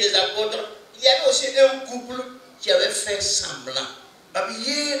aux pieds des apôtres, il y avait aussi un couple qui avait fait semblant.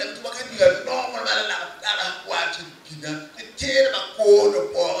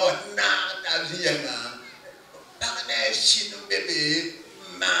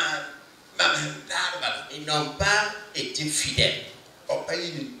 Ils n'ont pas été fidèles.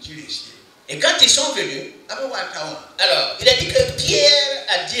 Et quand ils sont venus, alors il a dit que Pierre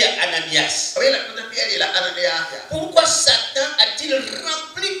a dit à Ananias, pourquoi Satan a-t-il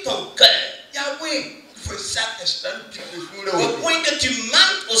rempli ton cœur au point que tu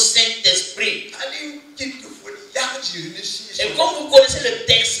manques au Saint-Esprit? Et comme vous connaissez le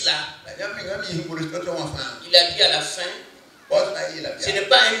texte là, il a dit à la fin, ce n'est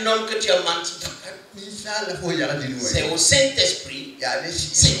pas un homme que tu as menti. C'est au Saint-Esprit,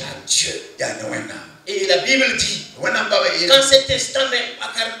 c'est à Dieu. Et la Bible dit, quand cet instant même,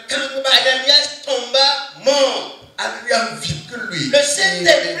 Ananias tomba mort.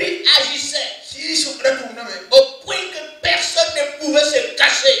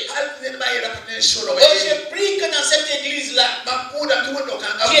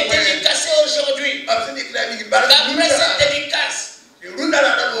 qui est dédicacé aujourd'hui. D'après cette dédicace,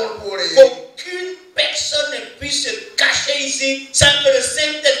 qu'aucune personne ne puisse se cacher ici sans que le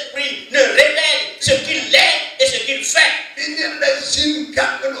Saint-Esprit ne révèle ce qu'il est et ce qu'il fait. Que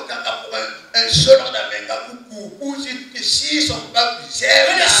le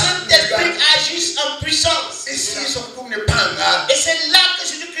Saint-Esprit agisse en puissance. Et c'est là que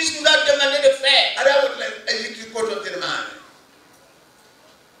Jésus-Christ nous a demandé de faire.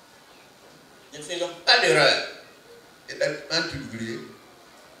 Ne faisons pas d'erreur.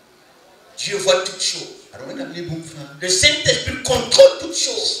 Dieu voit toutes choses. Le Saint-Esprit contrôle toutes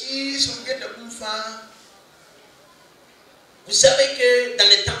choses. Vous savez que dans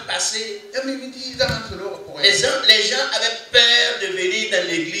les temps passés, les gens avaient peur de venir dans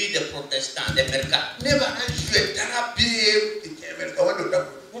l'église des protestants, des mercats.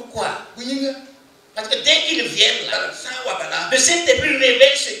 Pourquoi? Parce que dès qu'ils viennent là, le Saint-Esprit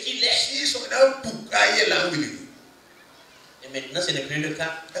révèle ce qu'il est. Et maintenant, ce n'est plus le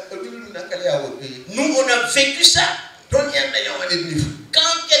cas. Nous, on a vécu ça. Quand quelqu'un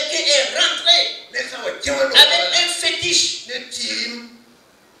est rentré avec un fétiche,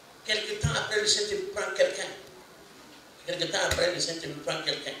 quelque temps après, le Saint-Esprit prend quelqu'un. Quelque temps après, le Saint-Esprit prend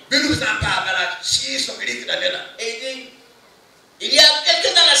quelqu'un. Et il dit, il y a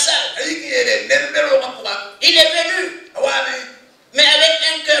quelqu'un dans la salle. Il est venu, mais avec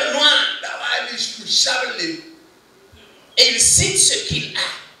un cœur noir. Et il cite ce qu'il a.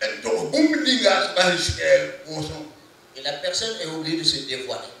 Et la personne est obligée de se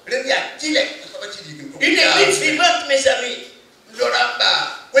dévoiler. Une église vivante, mes amis.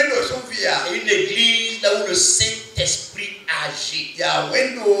 C'est une église là où le Saint-Esprit agit.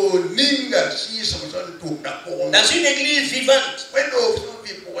 Dans une église vivante,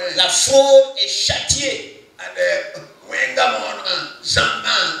 la fraude est châtiée.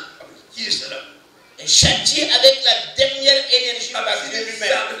 Et châtiée avec la dernière énergie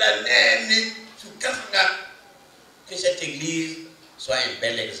humaine. Que cette église soit un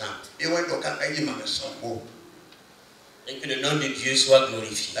bel exemple. Et que le nom de Dieu soit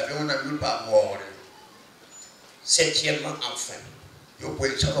glorifié. Septièmement, enfin,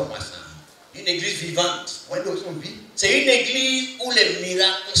 une église vivante. C'est une église où les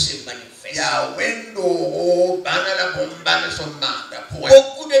miracles se manifestent.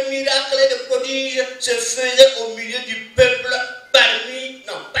 Beaucoup de miracles et de prodiges se faisaient au milieu du peuple par les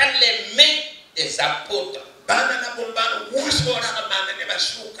mains des apôtres.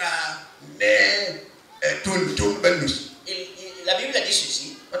 La Bible a dit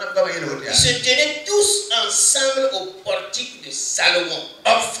ceci. Ils se tenaient tous ensemble au portique de Salomon.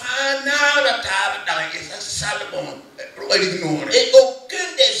 Et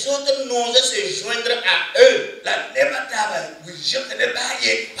aucun des autres n'osait se joindre à eux.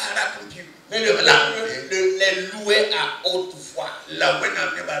 Mais le peuple les louait à haute voix. Le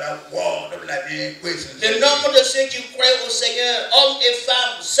nombre de ceux qui croyaient au Seigneur, hommes et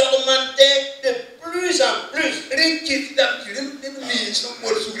femmes, s'augmentait de plus en plus.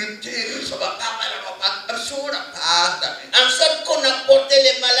 En sorte qu'on apportait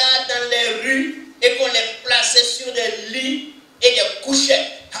les malades dans les rues et qu'on les plaçait sur des lits et des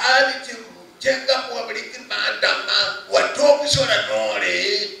couchettes.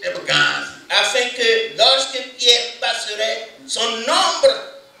 Afin que lorsque Pierre passerait, son ombre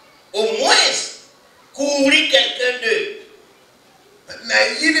au moins couvrit quelqu'un d'eux.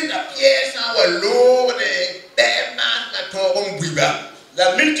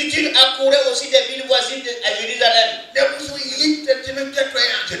 La multitude accourait aussi des villes voisines à Jérusalem,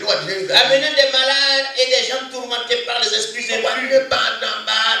 amenant des malades et des gens tourmentés par les esprits impurs.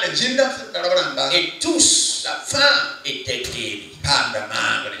 Et tous étaient guéris.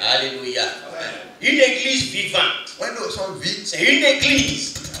 Alléluia. Une église vivante, c'est une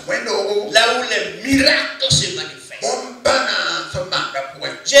église là où les miracles se manifestent.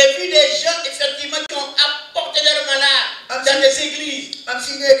 J'ai vu des gens effectivement qui ont apporté leurs malades dans des églises.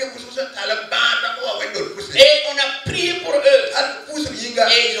 Et on a prié pour eux.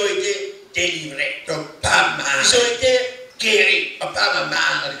 Et ils ont été délivrés. Ils ont été guéris.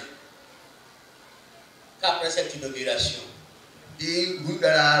 Qu'après cette inauguration, qu'il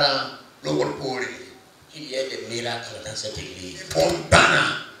y ait des miracles dans cette église.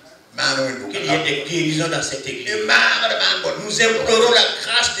 Qu'il y ait des guérisons dans cette église. Nous implorons la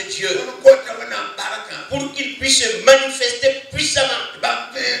grâce de Dieu pour qu'il puisse se manifester puissamment.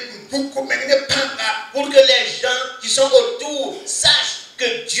 Pour que les gens qui sont autour sachent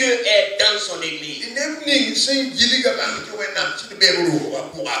que Dieu est dans son église.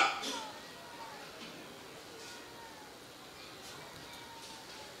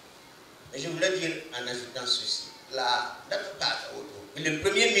 Mais je voulais dire en ajoutant ceci. Le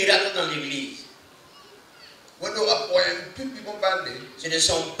premier miracle dans l'église, ce ne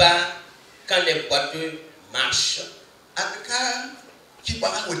sont pas quand les boiteux marchent,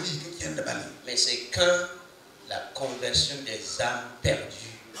 mais c'est quand la conversion des âmes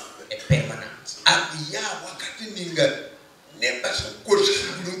perdues est permanente.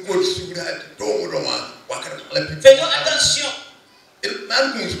 Faisons attention.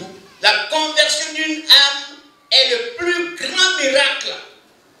 La conversion d'une âme est le plus grand miracle.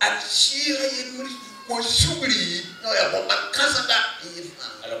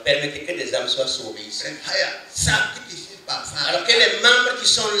 Alors permettez que des âmes soient sauvées ici. Alors que les membres qui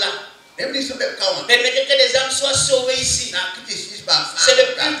sont là, permettez que des âmes soient sauvées ici. C'est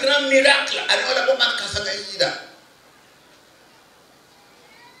le plus grand miracle.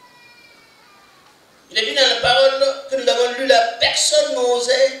 Il est dit dans la parole que nous avons lu, la personne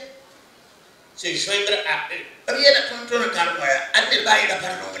n'osait se joindre à eux.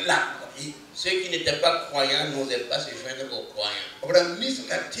 Ceux qui n'étaient pas croyants n'osaient pas se joindre aux croyants.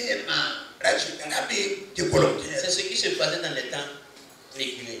 C'est ce qui se passait dans les temps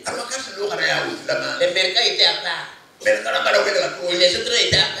réguliers. Les mercats étaient à part. Et les autres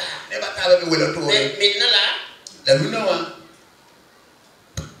étaient à part. Mais maintenant là,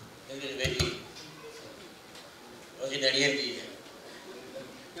 qu'est-ce que je vais dire? Je n'ai rien dit.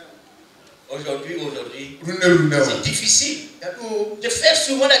 Aujourd'hui, c'est difficile de faire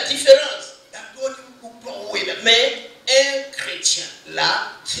souvent la différence. Mais un chrétien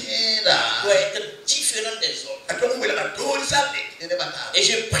là doit être différent des autres. Et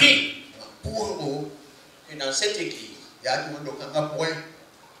je prie que dans cette église, il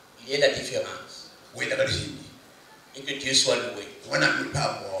y ait la différence. Et que Dieu soit loué.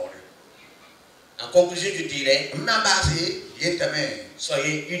 En conclusion, je dirais,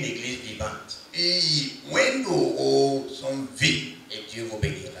 soyez une église vivante. Et Dieu vous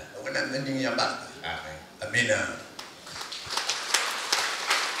bénira. Amen. Amen.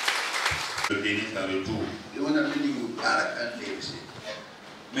 Le bénisse en retour.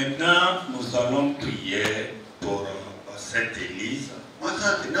 Maintenant, nous allons prier pour cette église.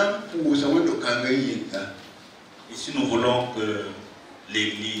 Et si nous voulons que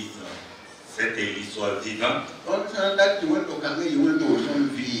l'église, cette église soit vivante, nous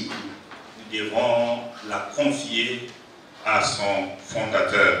devons la confier à son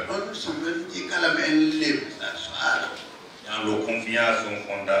fondateur. En le confiant à son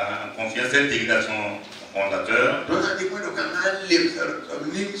fondateur, en confiant cette église à son fondateur, nous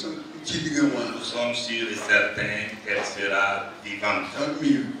sommes sûrs et certains qu'elle sera vivante.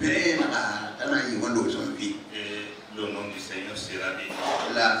 Et le nom du Seigneur sera béni.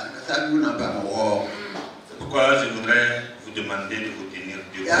 C'est pourquoi je voudrais vous demander de vous tenir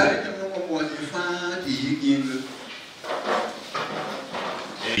debout.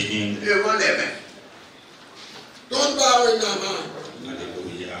 Don't bow in our mind.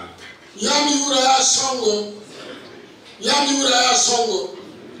 Alléluia. Yami Uraya Songo. Yami Uraya Songo.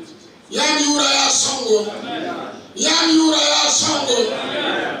 Yami Uraya Songo. Yami Uraya Songo.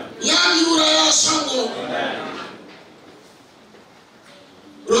 Yami Uraya Songo.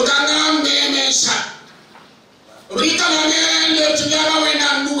 Roganga Memesa. Rika Nane Tiara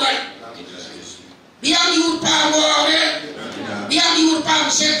Wena Nuai. Biami Urpa Wore. Biami Urpa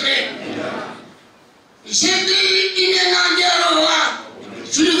Sekre. Jadi ini nanjaroa,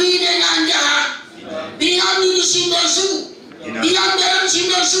 suluh ini nanjah, biang ini sindasu, biang dalam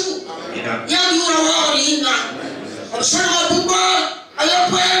sindasu, yang diurawar ini. Orang bumba,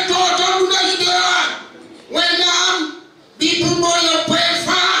 ayah pun total bunda dia, wenam, bibumba ayah pun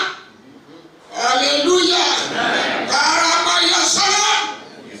fa, Haleluya, karamaya salam,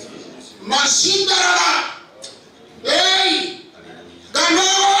 masih darah, hey,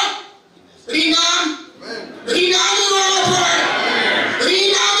 gano, ringan.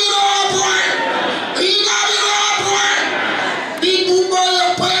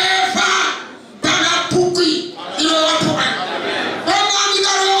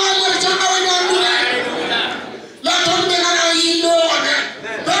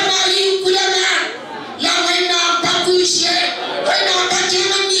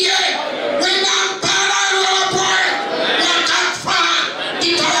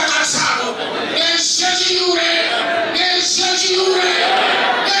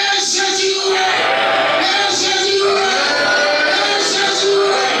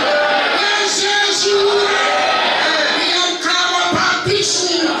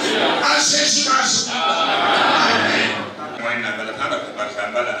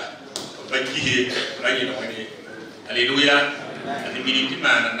 Alléluia. Les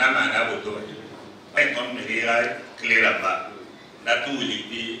militaires n'ont pas d'auto. Pas comme les gars, clé là-bas. La tour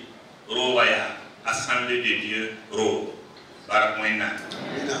est Rovaya, Assemblée de Dieu, Ro, Baramoina.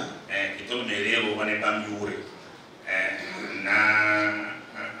 Qui tombe les héros, on n'est pas mieux.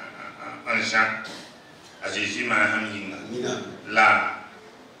 Un Jean, à Jésus, ma hamina. Là,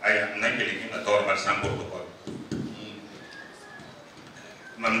 n'a que les gens à tort par sans protocole.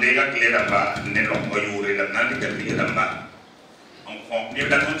 Mandela clé là-bas, n'est pas mieux, la n'a que clé là-bas. On comprend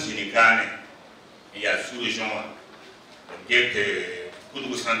la continue, il y a sous-région, quelques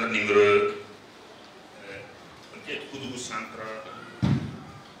Koudougou centre numéro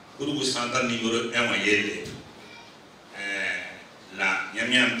Koudougou centre numéro 1 moyenne. Là, il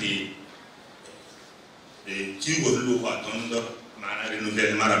y a un petit tuyau à tondre, mana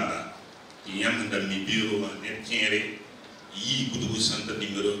renouvellement maramba. Il y a un demi bureau en étiéré, y Koudougou centre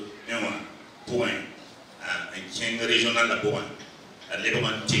numéro 1 point, un tien régional à point.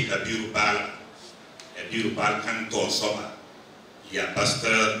 L'élémentique à bureau par canton Soba. Il y a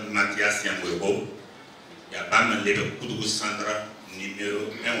pasteur Mathias Yamwebo, il y a Bam le Koudougou centre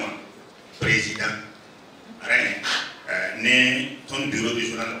numéro 1 président. Rien, né ton bureau du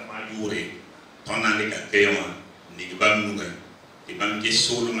journal à Youré, ton année à Péon, ni Bam Nouga, et Bam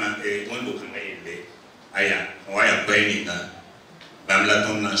Gessolma et on le cangaïle, Aya, Waya Bainina, Bam la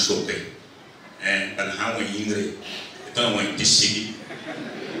ton n'a chopé, et Banhawa Yingre, et ton one Tissigi.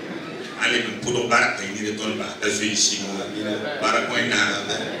 Allez, pour le bar, il est dans le bar, la Suisse, Baracoina,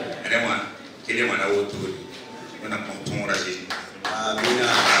 et moi, qui est mon autour, on a mon ton raciste.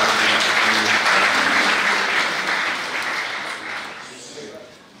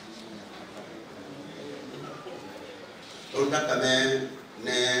 On a quand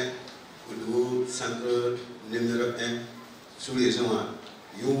même Koudougou centre numéro 1 sous les gens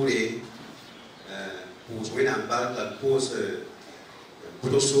Youré pour jouer dans la pause.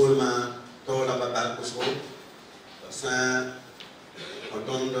 Pour seulement tout la bataille pour soi, ça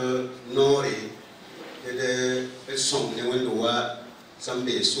entendre nord et de personnes ne vont voir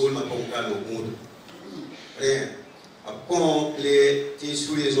samedi seulement pour faire le monde. Rien. Après les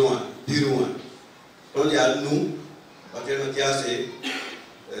sous les gens bureau, on y a nous, Pasteur Mathias,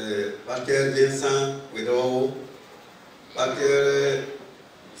 Pasteur Vincent Ouedo, Pasteur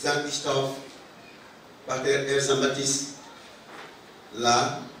Jean-Christophe, Pasteur Jean-Baptiste.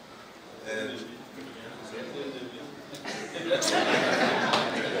 Là,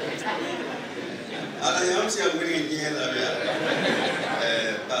 alors, il y a aussi un peu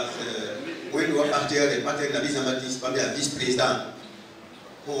parce que moi, je dois partir de la vice-baptiste, pas de vice-président.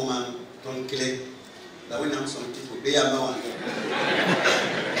 Pour ton clé, là où il y a un petit peu de yamawa.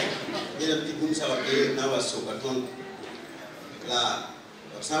 Il y a un petit peu de sawaké, n'a pas sopa ton. Là,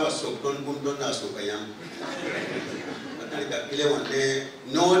 ça va sopa ton, boum ton, n'a sopa yam. Il est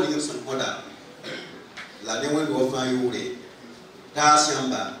non de son order. La name will find you.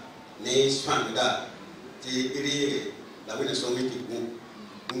 Tassiamba, nay, Swanga, Iri, la winner so many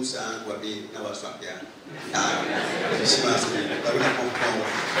Musa, what be never swap there. She must be the winner of power.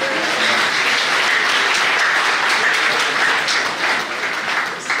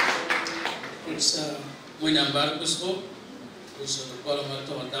 When I'm back to school, was a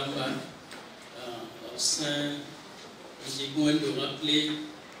Colorado Damba, Saint. J'ai going to rappeler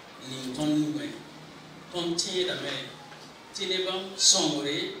les ton nouvel. Ton tien la main. Tinebam sombre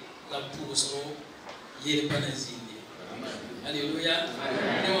la pousse au Yépanazine. Alléluia.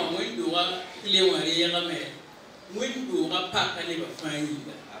 Nous avons un doigt, il est un la main. Nous avons pas qu'à ne pas faire.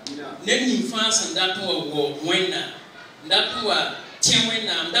 N'est-ce pas sans date ou wena. Date ou tiens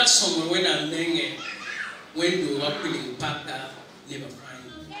wena, date sombre wena n'engue. When you are feeling packed up, never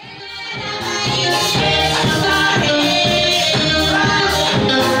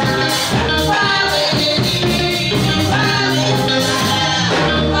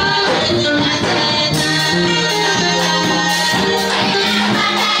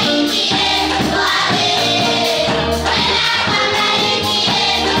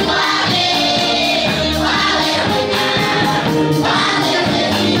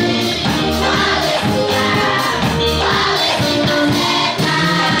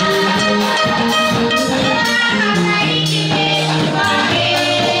Bye.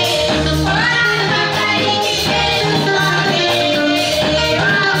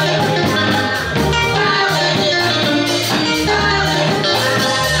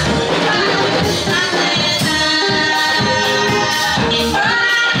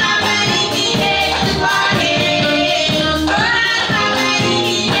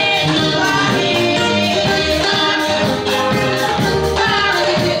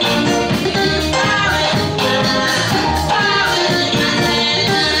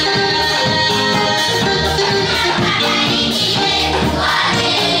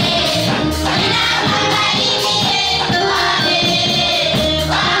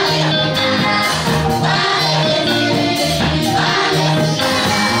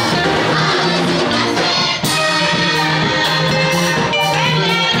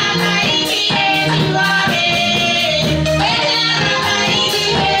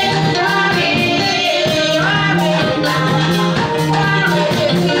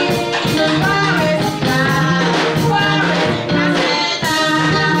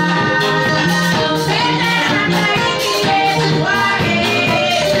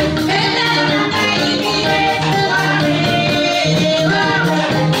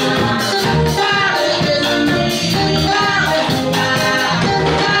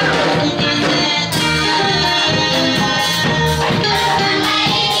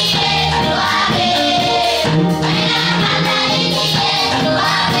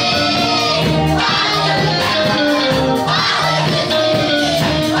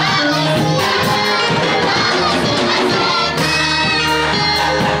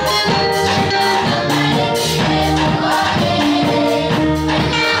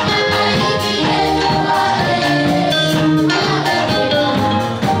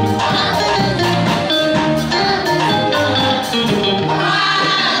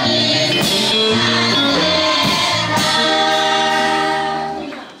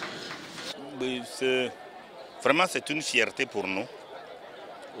 Oui, vraiment c'est une fierté pour nous.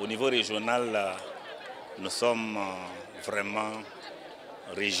 Au niveau régional, nous sommes vraiment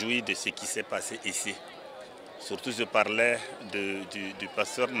réjouis de ce qui s'est passé ici. Surtout je parlais du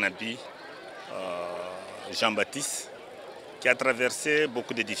pasteur Nabi Jean-Baptiste, qui a traversé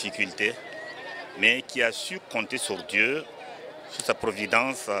beaucoup de difficultés, mais qui a su compter sur Dieu, sur sa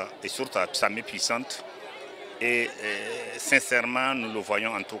providence et sur sa main puissante. Et sincèrement, nous le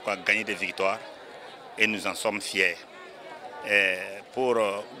voyons en tout cas gagner des victoires et nous en sommes fiers.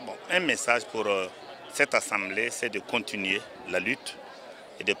 Un message pour cette assemblée, c'est de continuer la lutte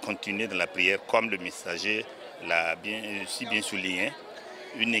et de continuer dans la prière, comme le messager l'a si bien souligné.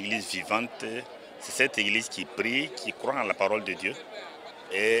 Une église vivante, c'est cette église qui prie, qui croit en la parole de Dieu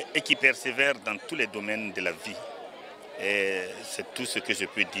et qui persévère dans tous les domaines de la vie. C'est tout ce que je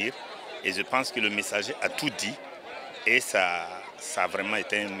peux dire. Et je pense que le messager a tout dit. Et ça a vraiment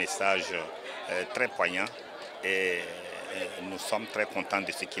été un message très poignant. Et nous sommes très contents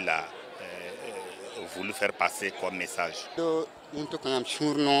de ce qu'il a voulu faire passer comme message. Nous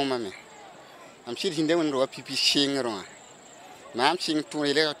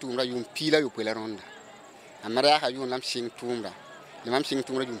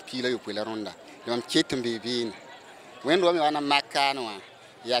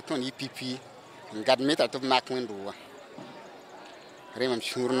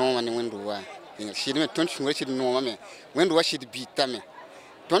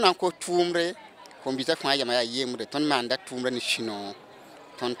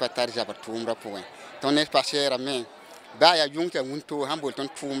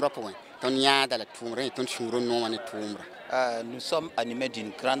sommes animés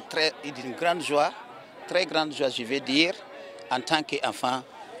d'une grande joie, très grande joie, je vais dire, en tant qu'enfants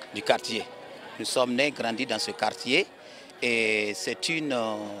du quartier. Nous sommes nés, grandis dans ce quartier et c'est une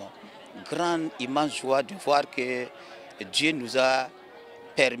grande, immense joie de voir que Dieu nous a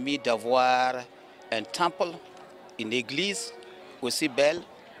permis d'avoir un temple, une église aussi belle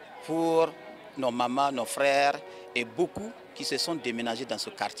pour nos mamans, nos frères et beaucoup qui se sont déménagés dans ce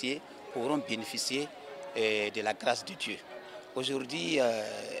quartier pourront bénéficier de la grâce de Dieu. Aujourd'hui,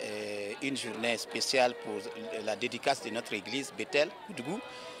 une journée spéciale pour la dédicace de notre église Bethel, Koudougou.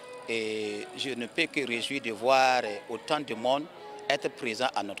 Et je ne peux que réjouir de voir autant de monde être présent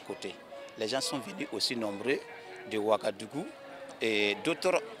à notre côté. Les gens sont venus aussi nombreux de Ouagadougou et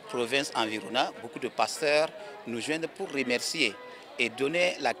d'autres provinces environnantes. Beaucoup de pasteurs nous joignent pour remercier et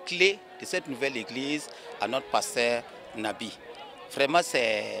donner la clé de cette nouvelle église à notre pasteur Nabi. Vraiment,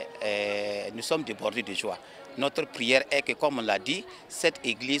 nous sommes débordés de joie. Notre prière est que, comme on l'a dit, cette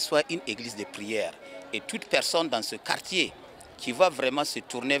église soit une église de prière. Et toute personne dans ce quartier qui va vraiment se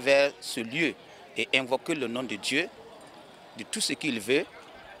tourner vers ce lieu et invoquer le nom de Dieu, de tout ce qu'il veut,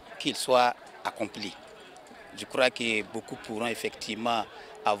 qu'il soit accompli. Je crois que beaucoup pourront effectivement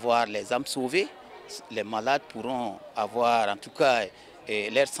avoir les âmes sauvées, les malades pourront avoir en tout cas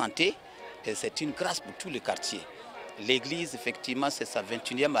leur santé. C'est une grâce pour tout le quartier. L'église, effectivement, c'est sa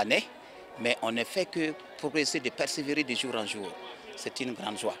 21e année, mais on ne fait que progresser, de persévérer de jour en jour. C'est une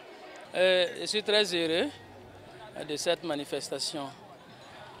grande joie. Je suis très heureux de cette manifestation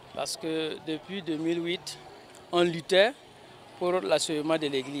parce que depuis 2008, on luttait pour l'achèvement de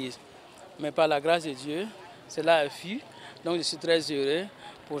l'église. Mais par la grâce de Dieu, cela a fui. Donc je suis très heureux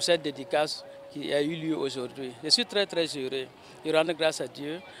pour cette dédicace qui a eu lieu aujourd'hui. Je suis très heureux et rendre grâce à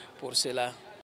Dieu pour cela.